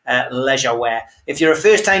boxing leisure wear. If you're a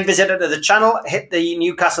first-time visitor to the channel, hit the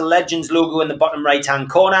Newcastle Legends logo in the bottom right-hand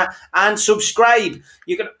corner and subscribe.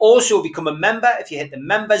 You can also become a member if you hit the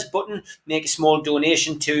members button, make a small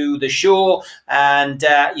donation to the show, and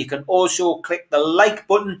you can also click the like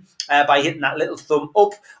button by hitting that little thumb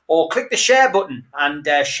up, or click the share button and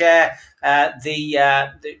share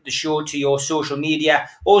the show to your social media.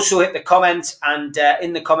 Also hit the comments, and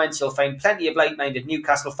in the comments you'll find plenty of like-minded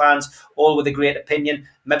Newcastle fans, all with a great opinion.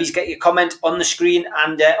 Maybe get your comment on the screen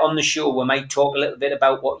and on the show. We might talk a little bit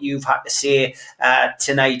about what you've had to say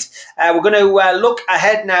tonight. We're going to look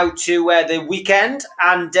ahead now to the weekend,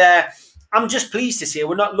 and I'm just pleased to say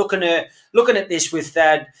we're not looking at this with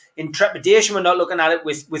in trepidation. We're not looking at it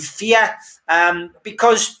with fear,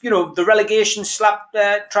 because the relegation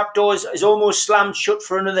trapdoor is almost slammed shut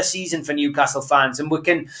for another season for Newcastle fans, and we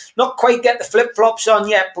can not quite get the flip flops on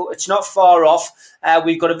yet, but it's not far off.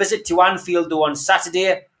 We've got a visit to Anfield though on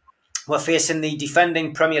Saturday. We're facing the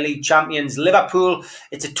defending Premier League champions Liverpool.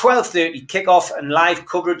 It's a 12:30 kickoff, and live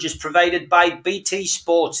coverage is provided by BT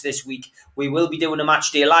Sports this week. We will be doing a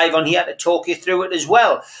match day live on here to talk you through it as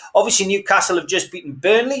well. Obviously, Newcastle have just beaten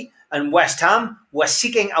Burnley and West Ham. We're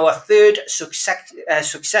seeking our third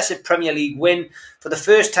successive Premier League win for the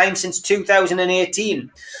first time since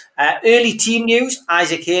 2018. Early team news: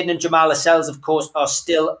 Isaac Hayden and Jamal Lascelles, of course, are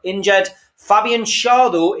still injured. Fabian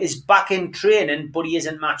Schär, though, is back in training, but he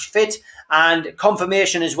isn't match fit. And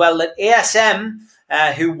confirmation as well that ASM,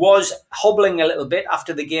 who was hobbling a little bit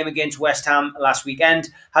after the game against West Ham last weekend,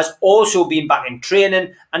 has also been back in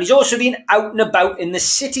training. And he's also been out and about in the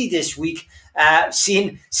city this week,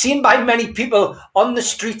 seen by many people on the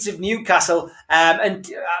streets of Newcastle,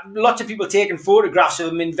 and lots of people taking photographs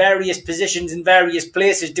of him in various positions in various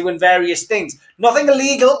places doing various things. Nothing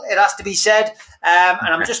illegal, it has to be said. And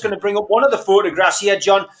I'm just going to bring up one of the photographs here,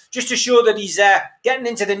 John, just to show that he's getting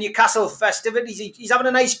into the Newcastle festivities. He's having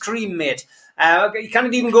an ice cream, mate. You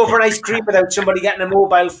can't even go for an ice cream without somebody getting a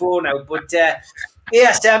mobile phone out. But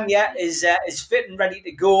ASM, is fit and ready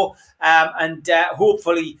to go, and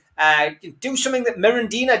hopefully do something that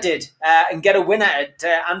Mirandina did and get a winner at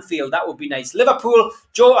Anfield. That would be nice. Liverpool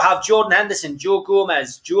have Jordan Henderson, Joe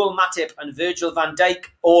Gomez, Joel Matip and Virgil van Dijk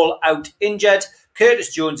all out injured.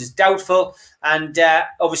 Curtis Jones is doubtful, and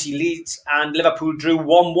obviously Leeds and Liverpool drew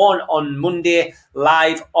 1-1 on Monday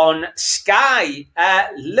live on Sky.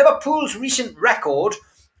 Liverpool's recent record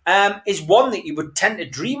is one that you would tend to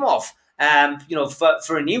dream of.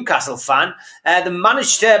 For a Newcastle fan, they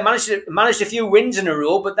managed a few wins in a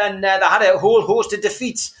row, but then they had a whole host of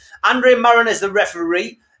defeats. Andre Marin is the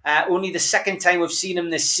referee. Only the second time we've seen him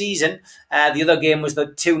this season. The other game was the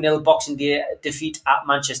 2-0 Boxing Day defeat at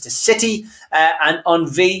Manchester City. And on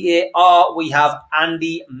VAR, we have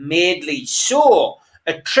Andy Madeley. So,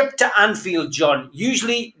 a trip to Anfield, John.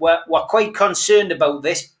 Usually, we're quite concerned about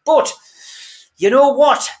this. But, you know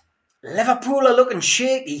what? Liverpool are looking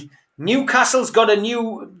shaky. Newcastle's got a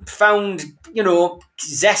newfound,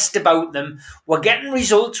 zest about them. We're getting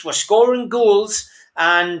results. We're scoring goals.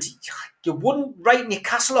 And you wouldn't write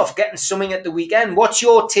Newcastle off getting something at the weekend. What's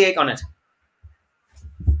your take on it?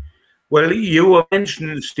 Well, you were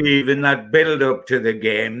mentioning, Steve, in that build-up to the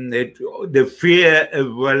game that the fear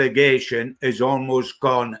of relegation is almost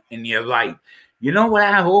gone, and you're right. You know what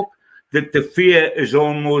I hope? That the fear is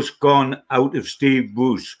almost gone out of Steve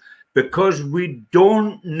Bruce, because we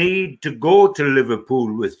don't need to go to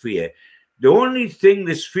Liverpool with fear. The only thing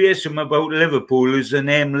that's fearsome about Liverpool is the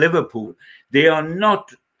name Liverpool. They are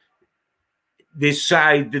not the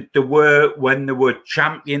side that they were when they were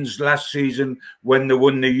champions last season, when they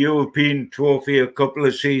won the European trophy a couple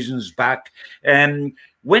of seasons back.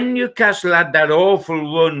 When Newcastle had that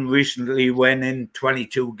awful run recently, when in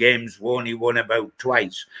 22 games we only won about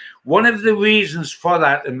twice, one of the reasons for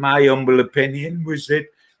that, in my humble opinion, was that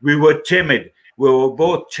we were timid. We were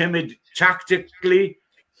both timid tactically,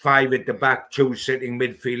 5 at the back, 2 sitting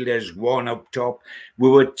midfielders, 1 up top. We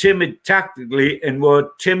were timid tactically, and we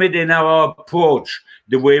were timid in our approach,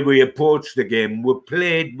 the way we approached the game. We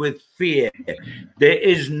played with fear. There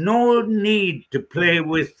is no need to play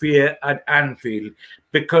with fear at Anfield,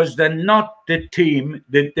 because they're not the team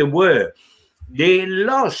that they were. They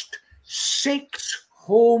lost 6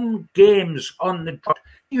 home games on the trot.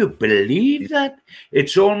 You believe that?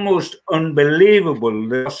 It's almost unbelievable.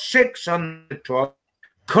 There are 6 on the trot,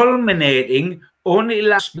 culminating only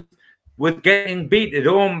last week with getting beat at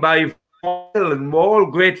home by Fulham, and we're all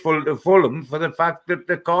grateful to Fulham for the fact that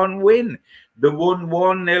they can't win. They won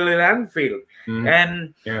 1-0 at Anfield.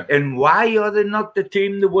 And why are they not the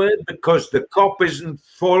team they were? Because the cup isn't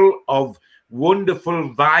full of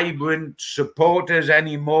wonderful, vibrant supporters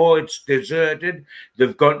anymore. It's deserted.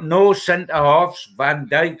 They've got no centre-halves. Van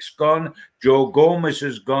Dijk's gone. Joe Gomez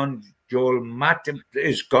is gone. Joel Matip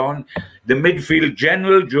is gone. The midfield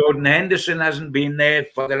general, Jordan Henderson, hasn't been there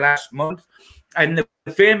for the last month. And the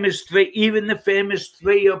famous three, even the famous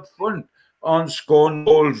three up front, aren't scoring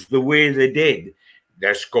goals the way they did.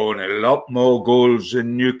 They're scoring a lot more goals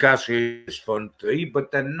than Newcastle's front three,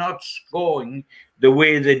 but they're not scoring the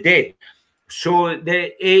way they did. So there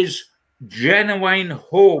is genuine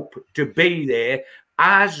hope to be there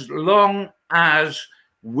as long as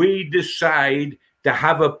we decide to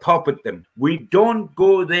have a pop at them. We don't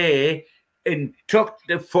go there and tuck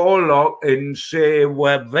the forelock and say,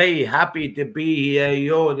 we're very happy to be here,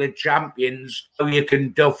 you're the champions, so you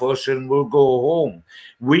can duff us and we'll go home.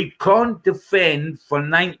 We can't defend for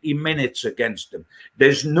 90 minutes against them.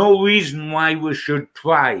 There's no reason why we should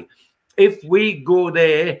try. If we go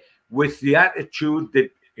there with the attitude that,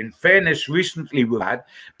 in fairness, recently we had,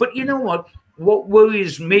 but you know what? What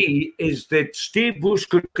worries me is that Steve Bruce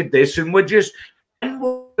could look at this and we're just, when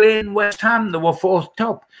we're playing West Ham, they were fourth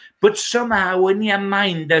top. But somehow in your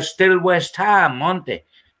mind, they're still West Ham, aren't they?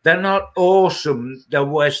 They're not awesome, they're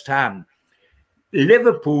West Ham.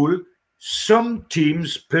 Liverpool, some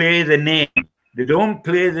teams play the name. They don't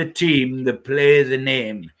play the team, they play the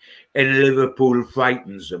name. And Liverpool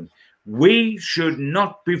frightens them. We should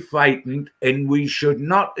not be frightened, and we should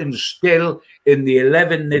not instill in the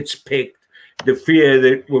 11 that's picked the fear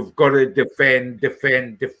that we've got to defend,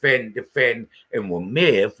 and we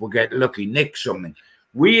may, if we get lucky, nick something.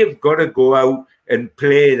 We have got to go out and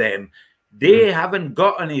play them. They haven't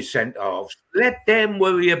got any centre-halves. Let them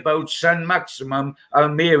worry about Saint-Maximin,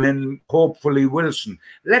 Almiron, and hopefully Wilson.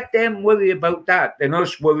 Let them worry about that, and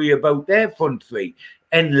us worry about their front three.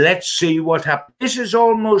 And let's see what happens. This is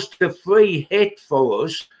almost a free hit for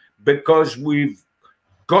us because we've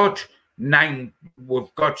got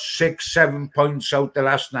 6, 7 points out the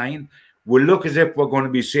last 9. We look as if we're going to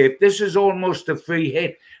be safe. This is almost a free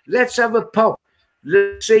hit. Let's have a pop.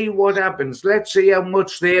 Let's see what happens. Let's see how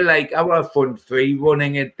much they like our front three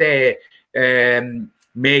running at their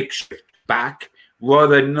makeshift back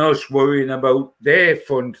rather than us worrying about their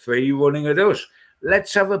front three running at us.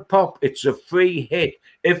 Let's have a pop. It's a free hit.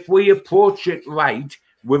 If we approach it right,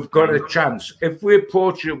 we've got a chance. If we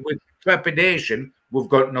approach it with trepidation, we've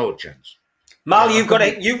got no chance. Mal, you've got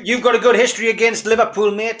a good history against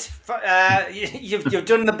Liverpool, mate. You've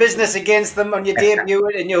done the business against them on your debut,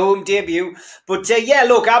 in your home debut. But yeah,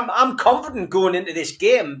 look, I'm confident going into this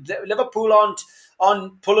game. Liverpool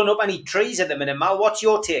aren't pulling up any trees at the minute. Mal, what's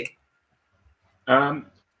your take? No,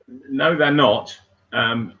 they're not.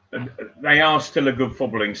 They are still a good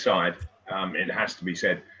footballing side. It has to be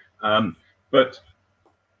said. But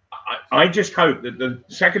I just hope that the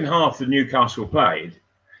second half that Newcastle played,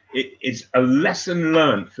 it is a lesson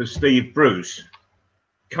learned for Steve Bruce.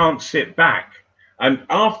 Can't sit back. And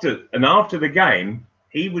after the game,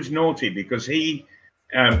 he was naughty because he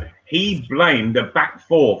blamed the back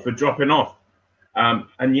four for dropping off.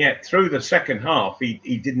 And yet through the second half,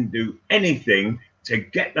 he didn't do anything to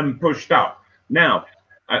get them pushed up. Now,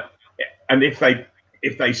 and if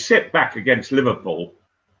they sit back against Liverpool,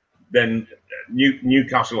 then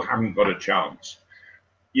Newcastle haven't got a chance.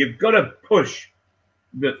 You've got to push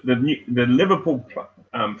the Liverpool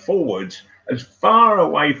forwards as far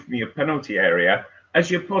away from your penalty area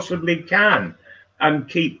as you possibly can, and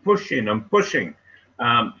keep pushing and pushing,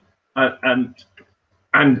 and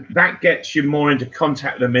that gets you more into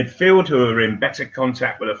contact with the midfield, who are in better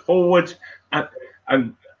contact with the forwards,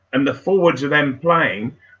 and the forwards are then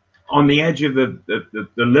playing on the edge of the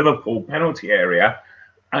Liverpool penalty area,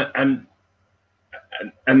 and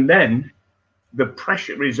then the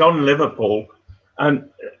pressure is on Liverpool, and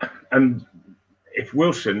if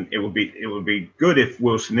Wilson, it would be good if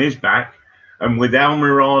Wilson is back, and with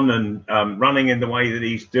Almiron and running in the way that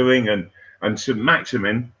he's doing, and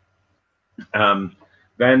Saint-Maximin,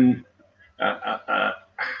 then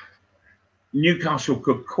Newcastle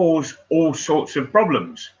could cause all sorts of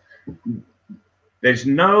problems. I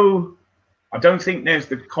don't think there's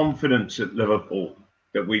the confidence at Liverpool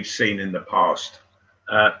that we've seen in the past,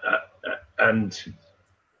 and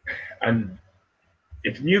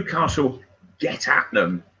if Newcastle get at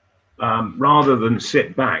them rather than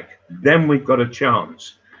sit back, then we've got a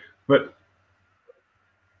chance. But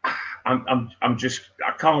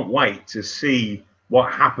I can't wait to see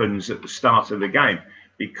what happens at the start of the game,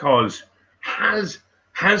 because has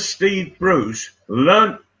Steve Bruce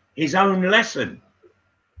learnt his own lesson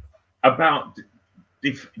about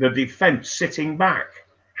the defence sitting back?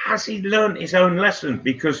 Has he learnt his own lesson?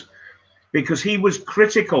 Because because he was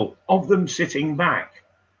critical of them sitting back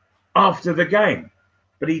after the game,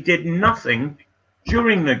 but he did nothing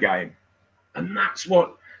during the game. And that's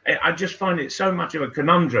what I just find it so much of a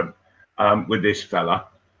conundrum with this fella.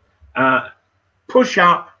 Push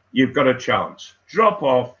up, you've got a chance. Drop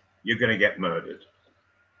off, you're going to get murdered.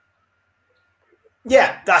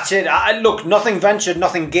 Yeah, that's it. Look, nothing ventured,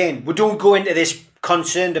 nothing gained. We don't go into this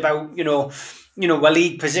concerned about, you know, our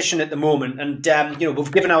league position at the moment, and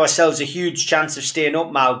we've given ourselves a huge chance of staying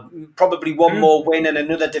up, Mal. Probably one more win and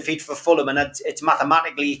another defeat for Fulham, and it's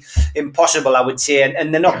mathematically impossible, I would say.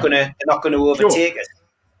 And they're not gonna overtake us.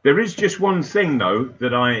 There is just one thing though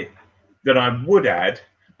that I would add,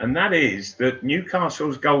 and that is that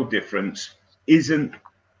Newcastle's goal difference isn't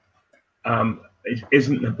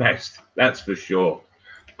the best. That's for sure.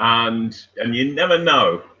 And you never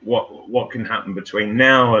know what can happen between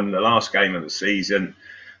now and the last game of the season.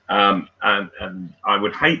 And I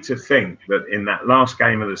would hate to think that in that last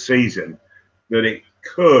game of the season that it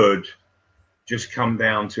could just come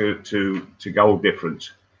down to goal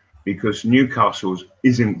difference, because Newcastle's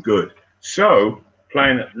isn't good. So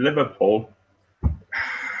playing at Liverpool,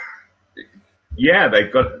 yeah,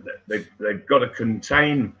 they've got to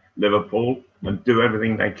contain Liverpool and do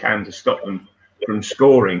everything they can to stop them from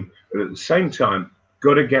scoring, but at the same time,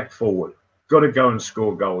 got to get forward, got to go and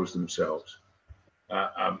score goals themselves,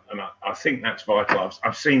 and I think that's vital.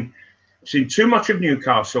 I've seen too much of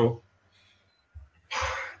Newcastle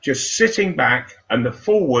just sitting back, and the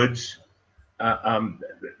forwards,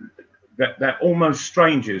 they're almost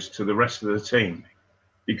strangers to the rest of the team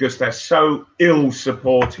because they're so ill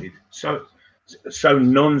supported, so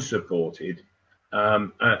non-supported,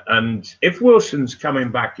 and if Wilson's coming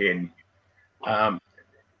back in,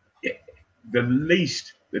 the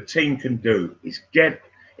least the team can do is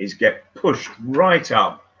get pushed right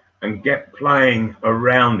up and get playing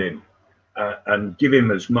around him, and give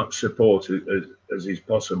him as much support as is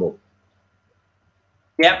possible.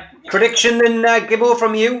 Yeah, prediction then, Gibbo,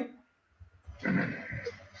 from you?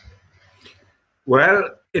 Well,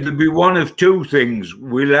 it'll be one of two things.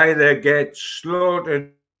 We'll either get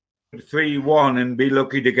slaughtered 3-1 and be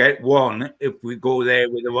lucky to get one if we go there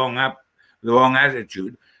with the wrong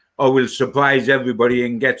attitude, or we'll surprise everybody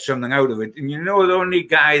and get something out of it. And you know, the only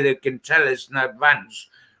guy that can tell us in advance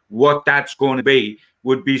what that's going to be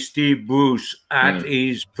would be Steve Bruce at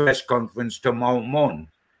his press conference tomorrow morning.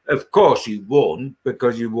 Of course he won't,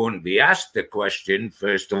 because he won't be asked the question,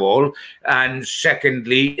 first of all. And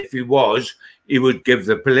secondly, if he was, he would give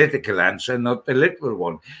the political answer, not the literal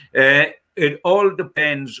one. It all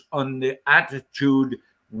depends on the attitude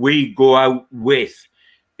we go out with.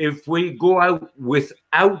 If we go out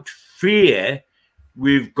without fear,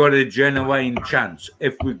 we've got a genuine chance.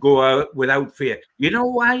 If we go out without fear. You know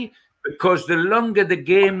why? Because the longer the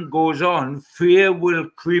game goes on, fear will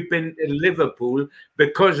creep into Liverpool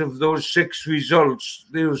because of those 6 results,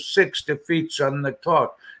 those 6 defeats on the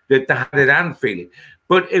trot that they had at Anfield.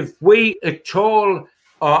 But if we at all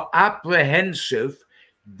are apprehensive,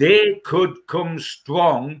 they could come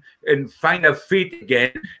strong and find their feet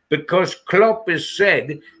again, because Klopp has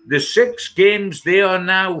said the 6 games they are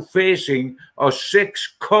now facing are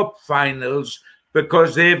 6 cup finals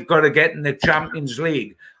because they've got to get in the Champions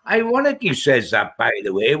League. Ironic he says that, by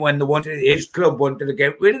the way, when his club wanted to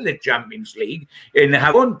get rid of the Champions League in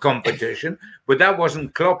their own competition, but that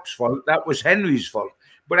wasn't Klopp's fault, that was Henry's fault.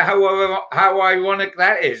 But how ironic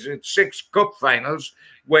that is. It's 6 cup finals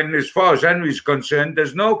when, as far as Henry's concerned,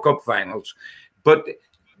 there's no cup finals. But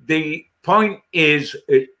the point is,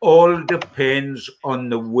 it all depends on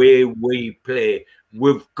the way we play.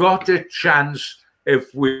 We've got a chance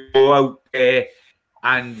if we go out there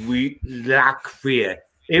and we lack fear.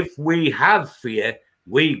 If we have fear,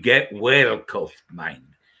 we get well cuffed, mind.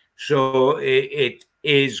 So it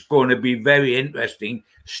is going to be very interesting.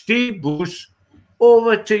 Steve Bruce,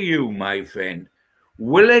 over to you, my friend.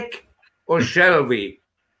 Willock or Shelby?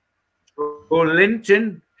 Or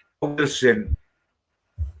Linton or Wilson?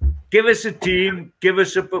 Give us a team, give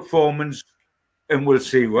us a performance, and we'll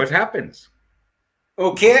see what happens.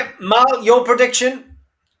 Okay, Mal, your prediction?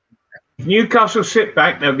 If Newcastle sit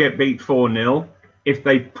back, they'll get beat 4-0. If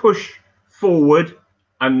they push forward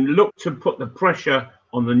and look to put the pressure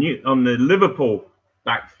on the Liverpool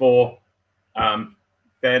back 4,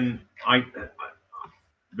 then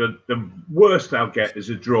the worst they'll get is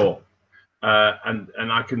a draw, and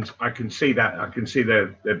I can see that. I can see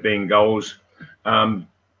there being goals. I'm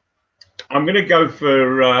going to go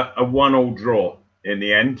for a 1-1 draw in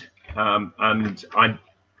the end,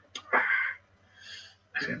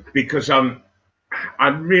 because I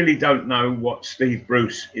really don't know what Steve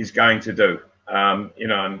Bruce is going to do.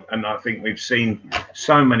 And I think we've seen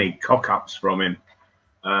so many cock-ups from him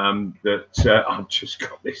that I've just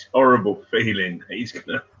got this horrible feeling he's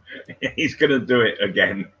gonna do it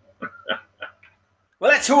again. Well,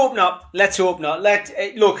 let's hope not. Let's hope not.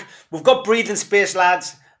 Look, we've got breathing space,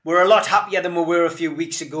 lads. We're a lot happier than we were a few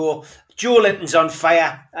weeks ago. Joe Linton's on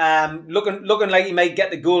fire, looking like he might get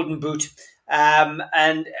the golden boot.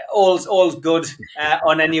 And all's good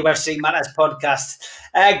on NUFC Matters podcast.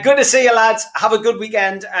 Good to see you, lads. Have a good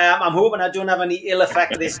weekend. I'm hoping I don't have any ill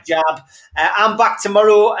effect of this jab. I'm back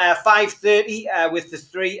tomorrow 5:30 with the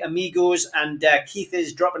three amigos, and Keith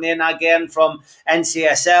is dropping in again from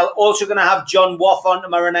NCSL. Also going to have John Waff on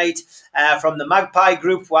tomorrow night from the Magpie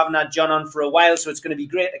Group. We haven't had John on for a while, so it's going to be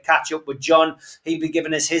great to catch up with John. He'll be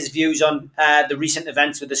giving us his views on the recent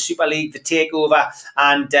events with the Super League, the takeover,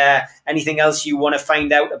 and anything else you want to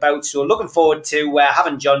find out about. So looking forward to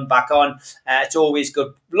having John back on. It's always good.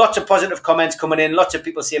 Lots of positive comments coming in. Lots of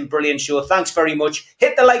people saying brilliant show. Thanks very much.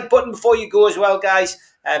 Hit the like button before you go as well, guys.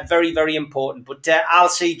 Very, very important. But I'll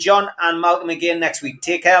see John and Malcolm again next week.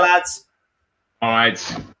 Take care, lads. All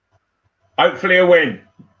right. Hopefully a win.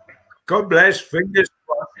 God bless. Fingers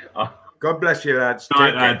crossed. God bless you, lads. All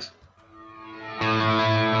right, lads.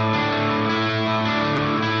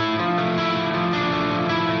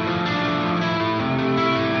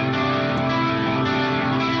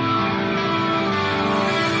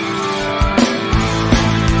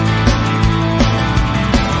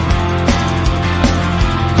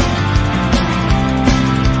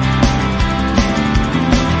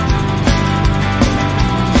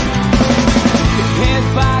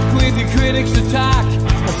 Attack.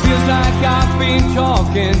 It feels like I've been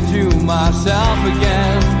talking to myself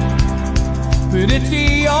again, but it's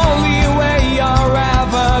the only way you're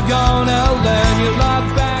ever gonna learn. You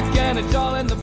look back.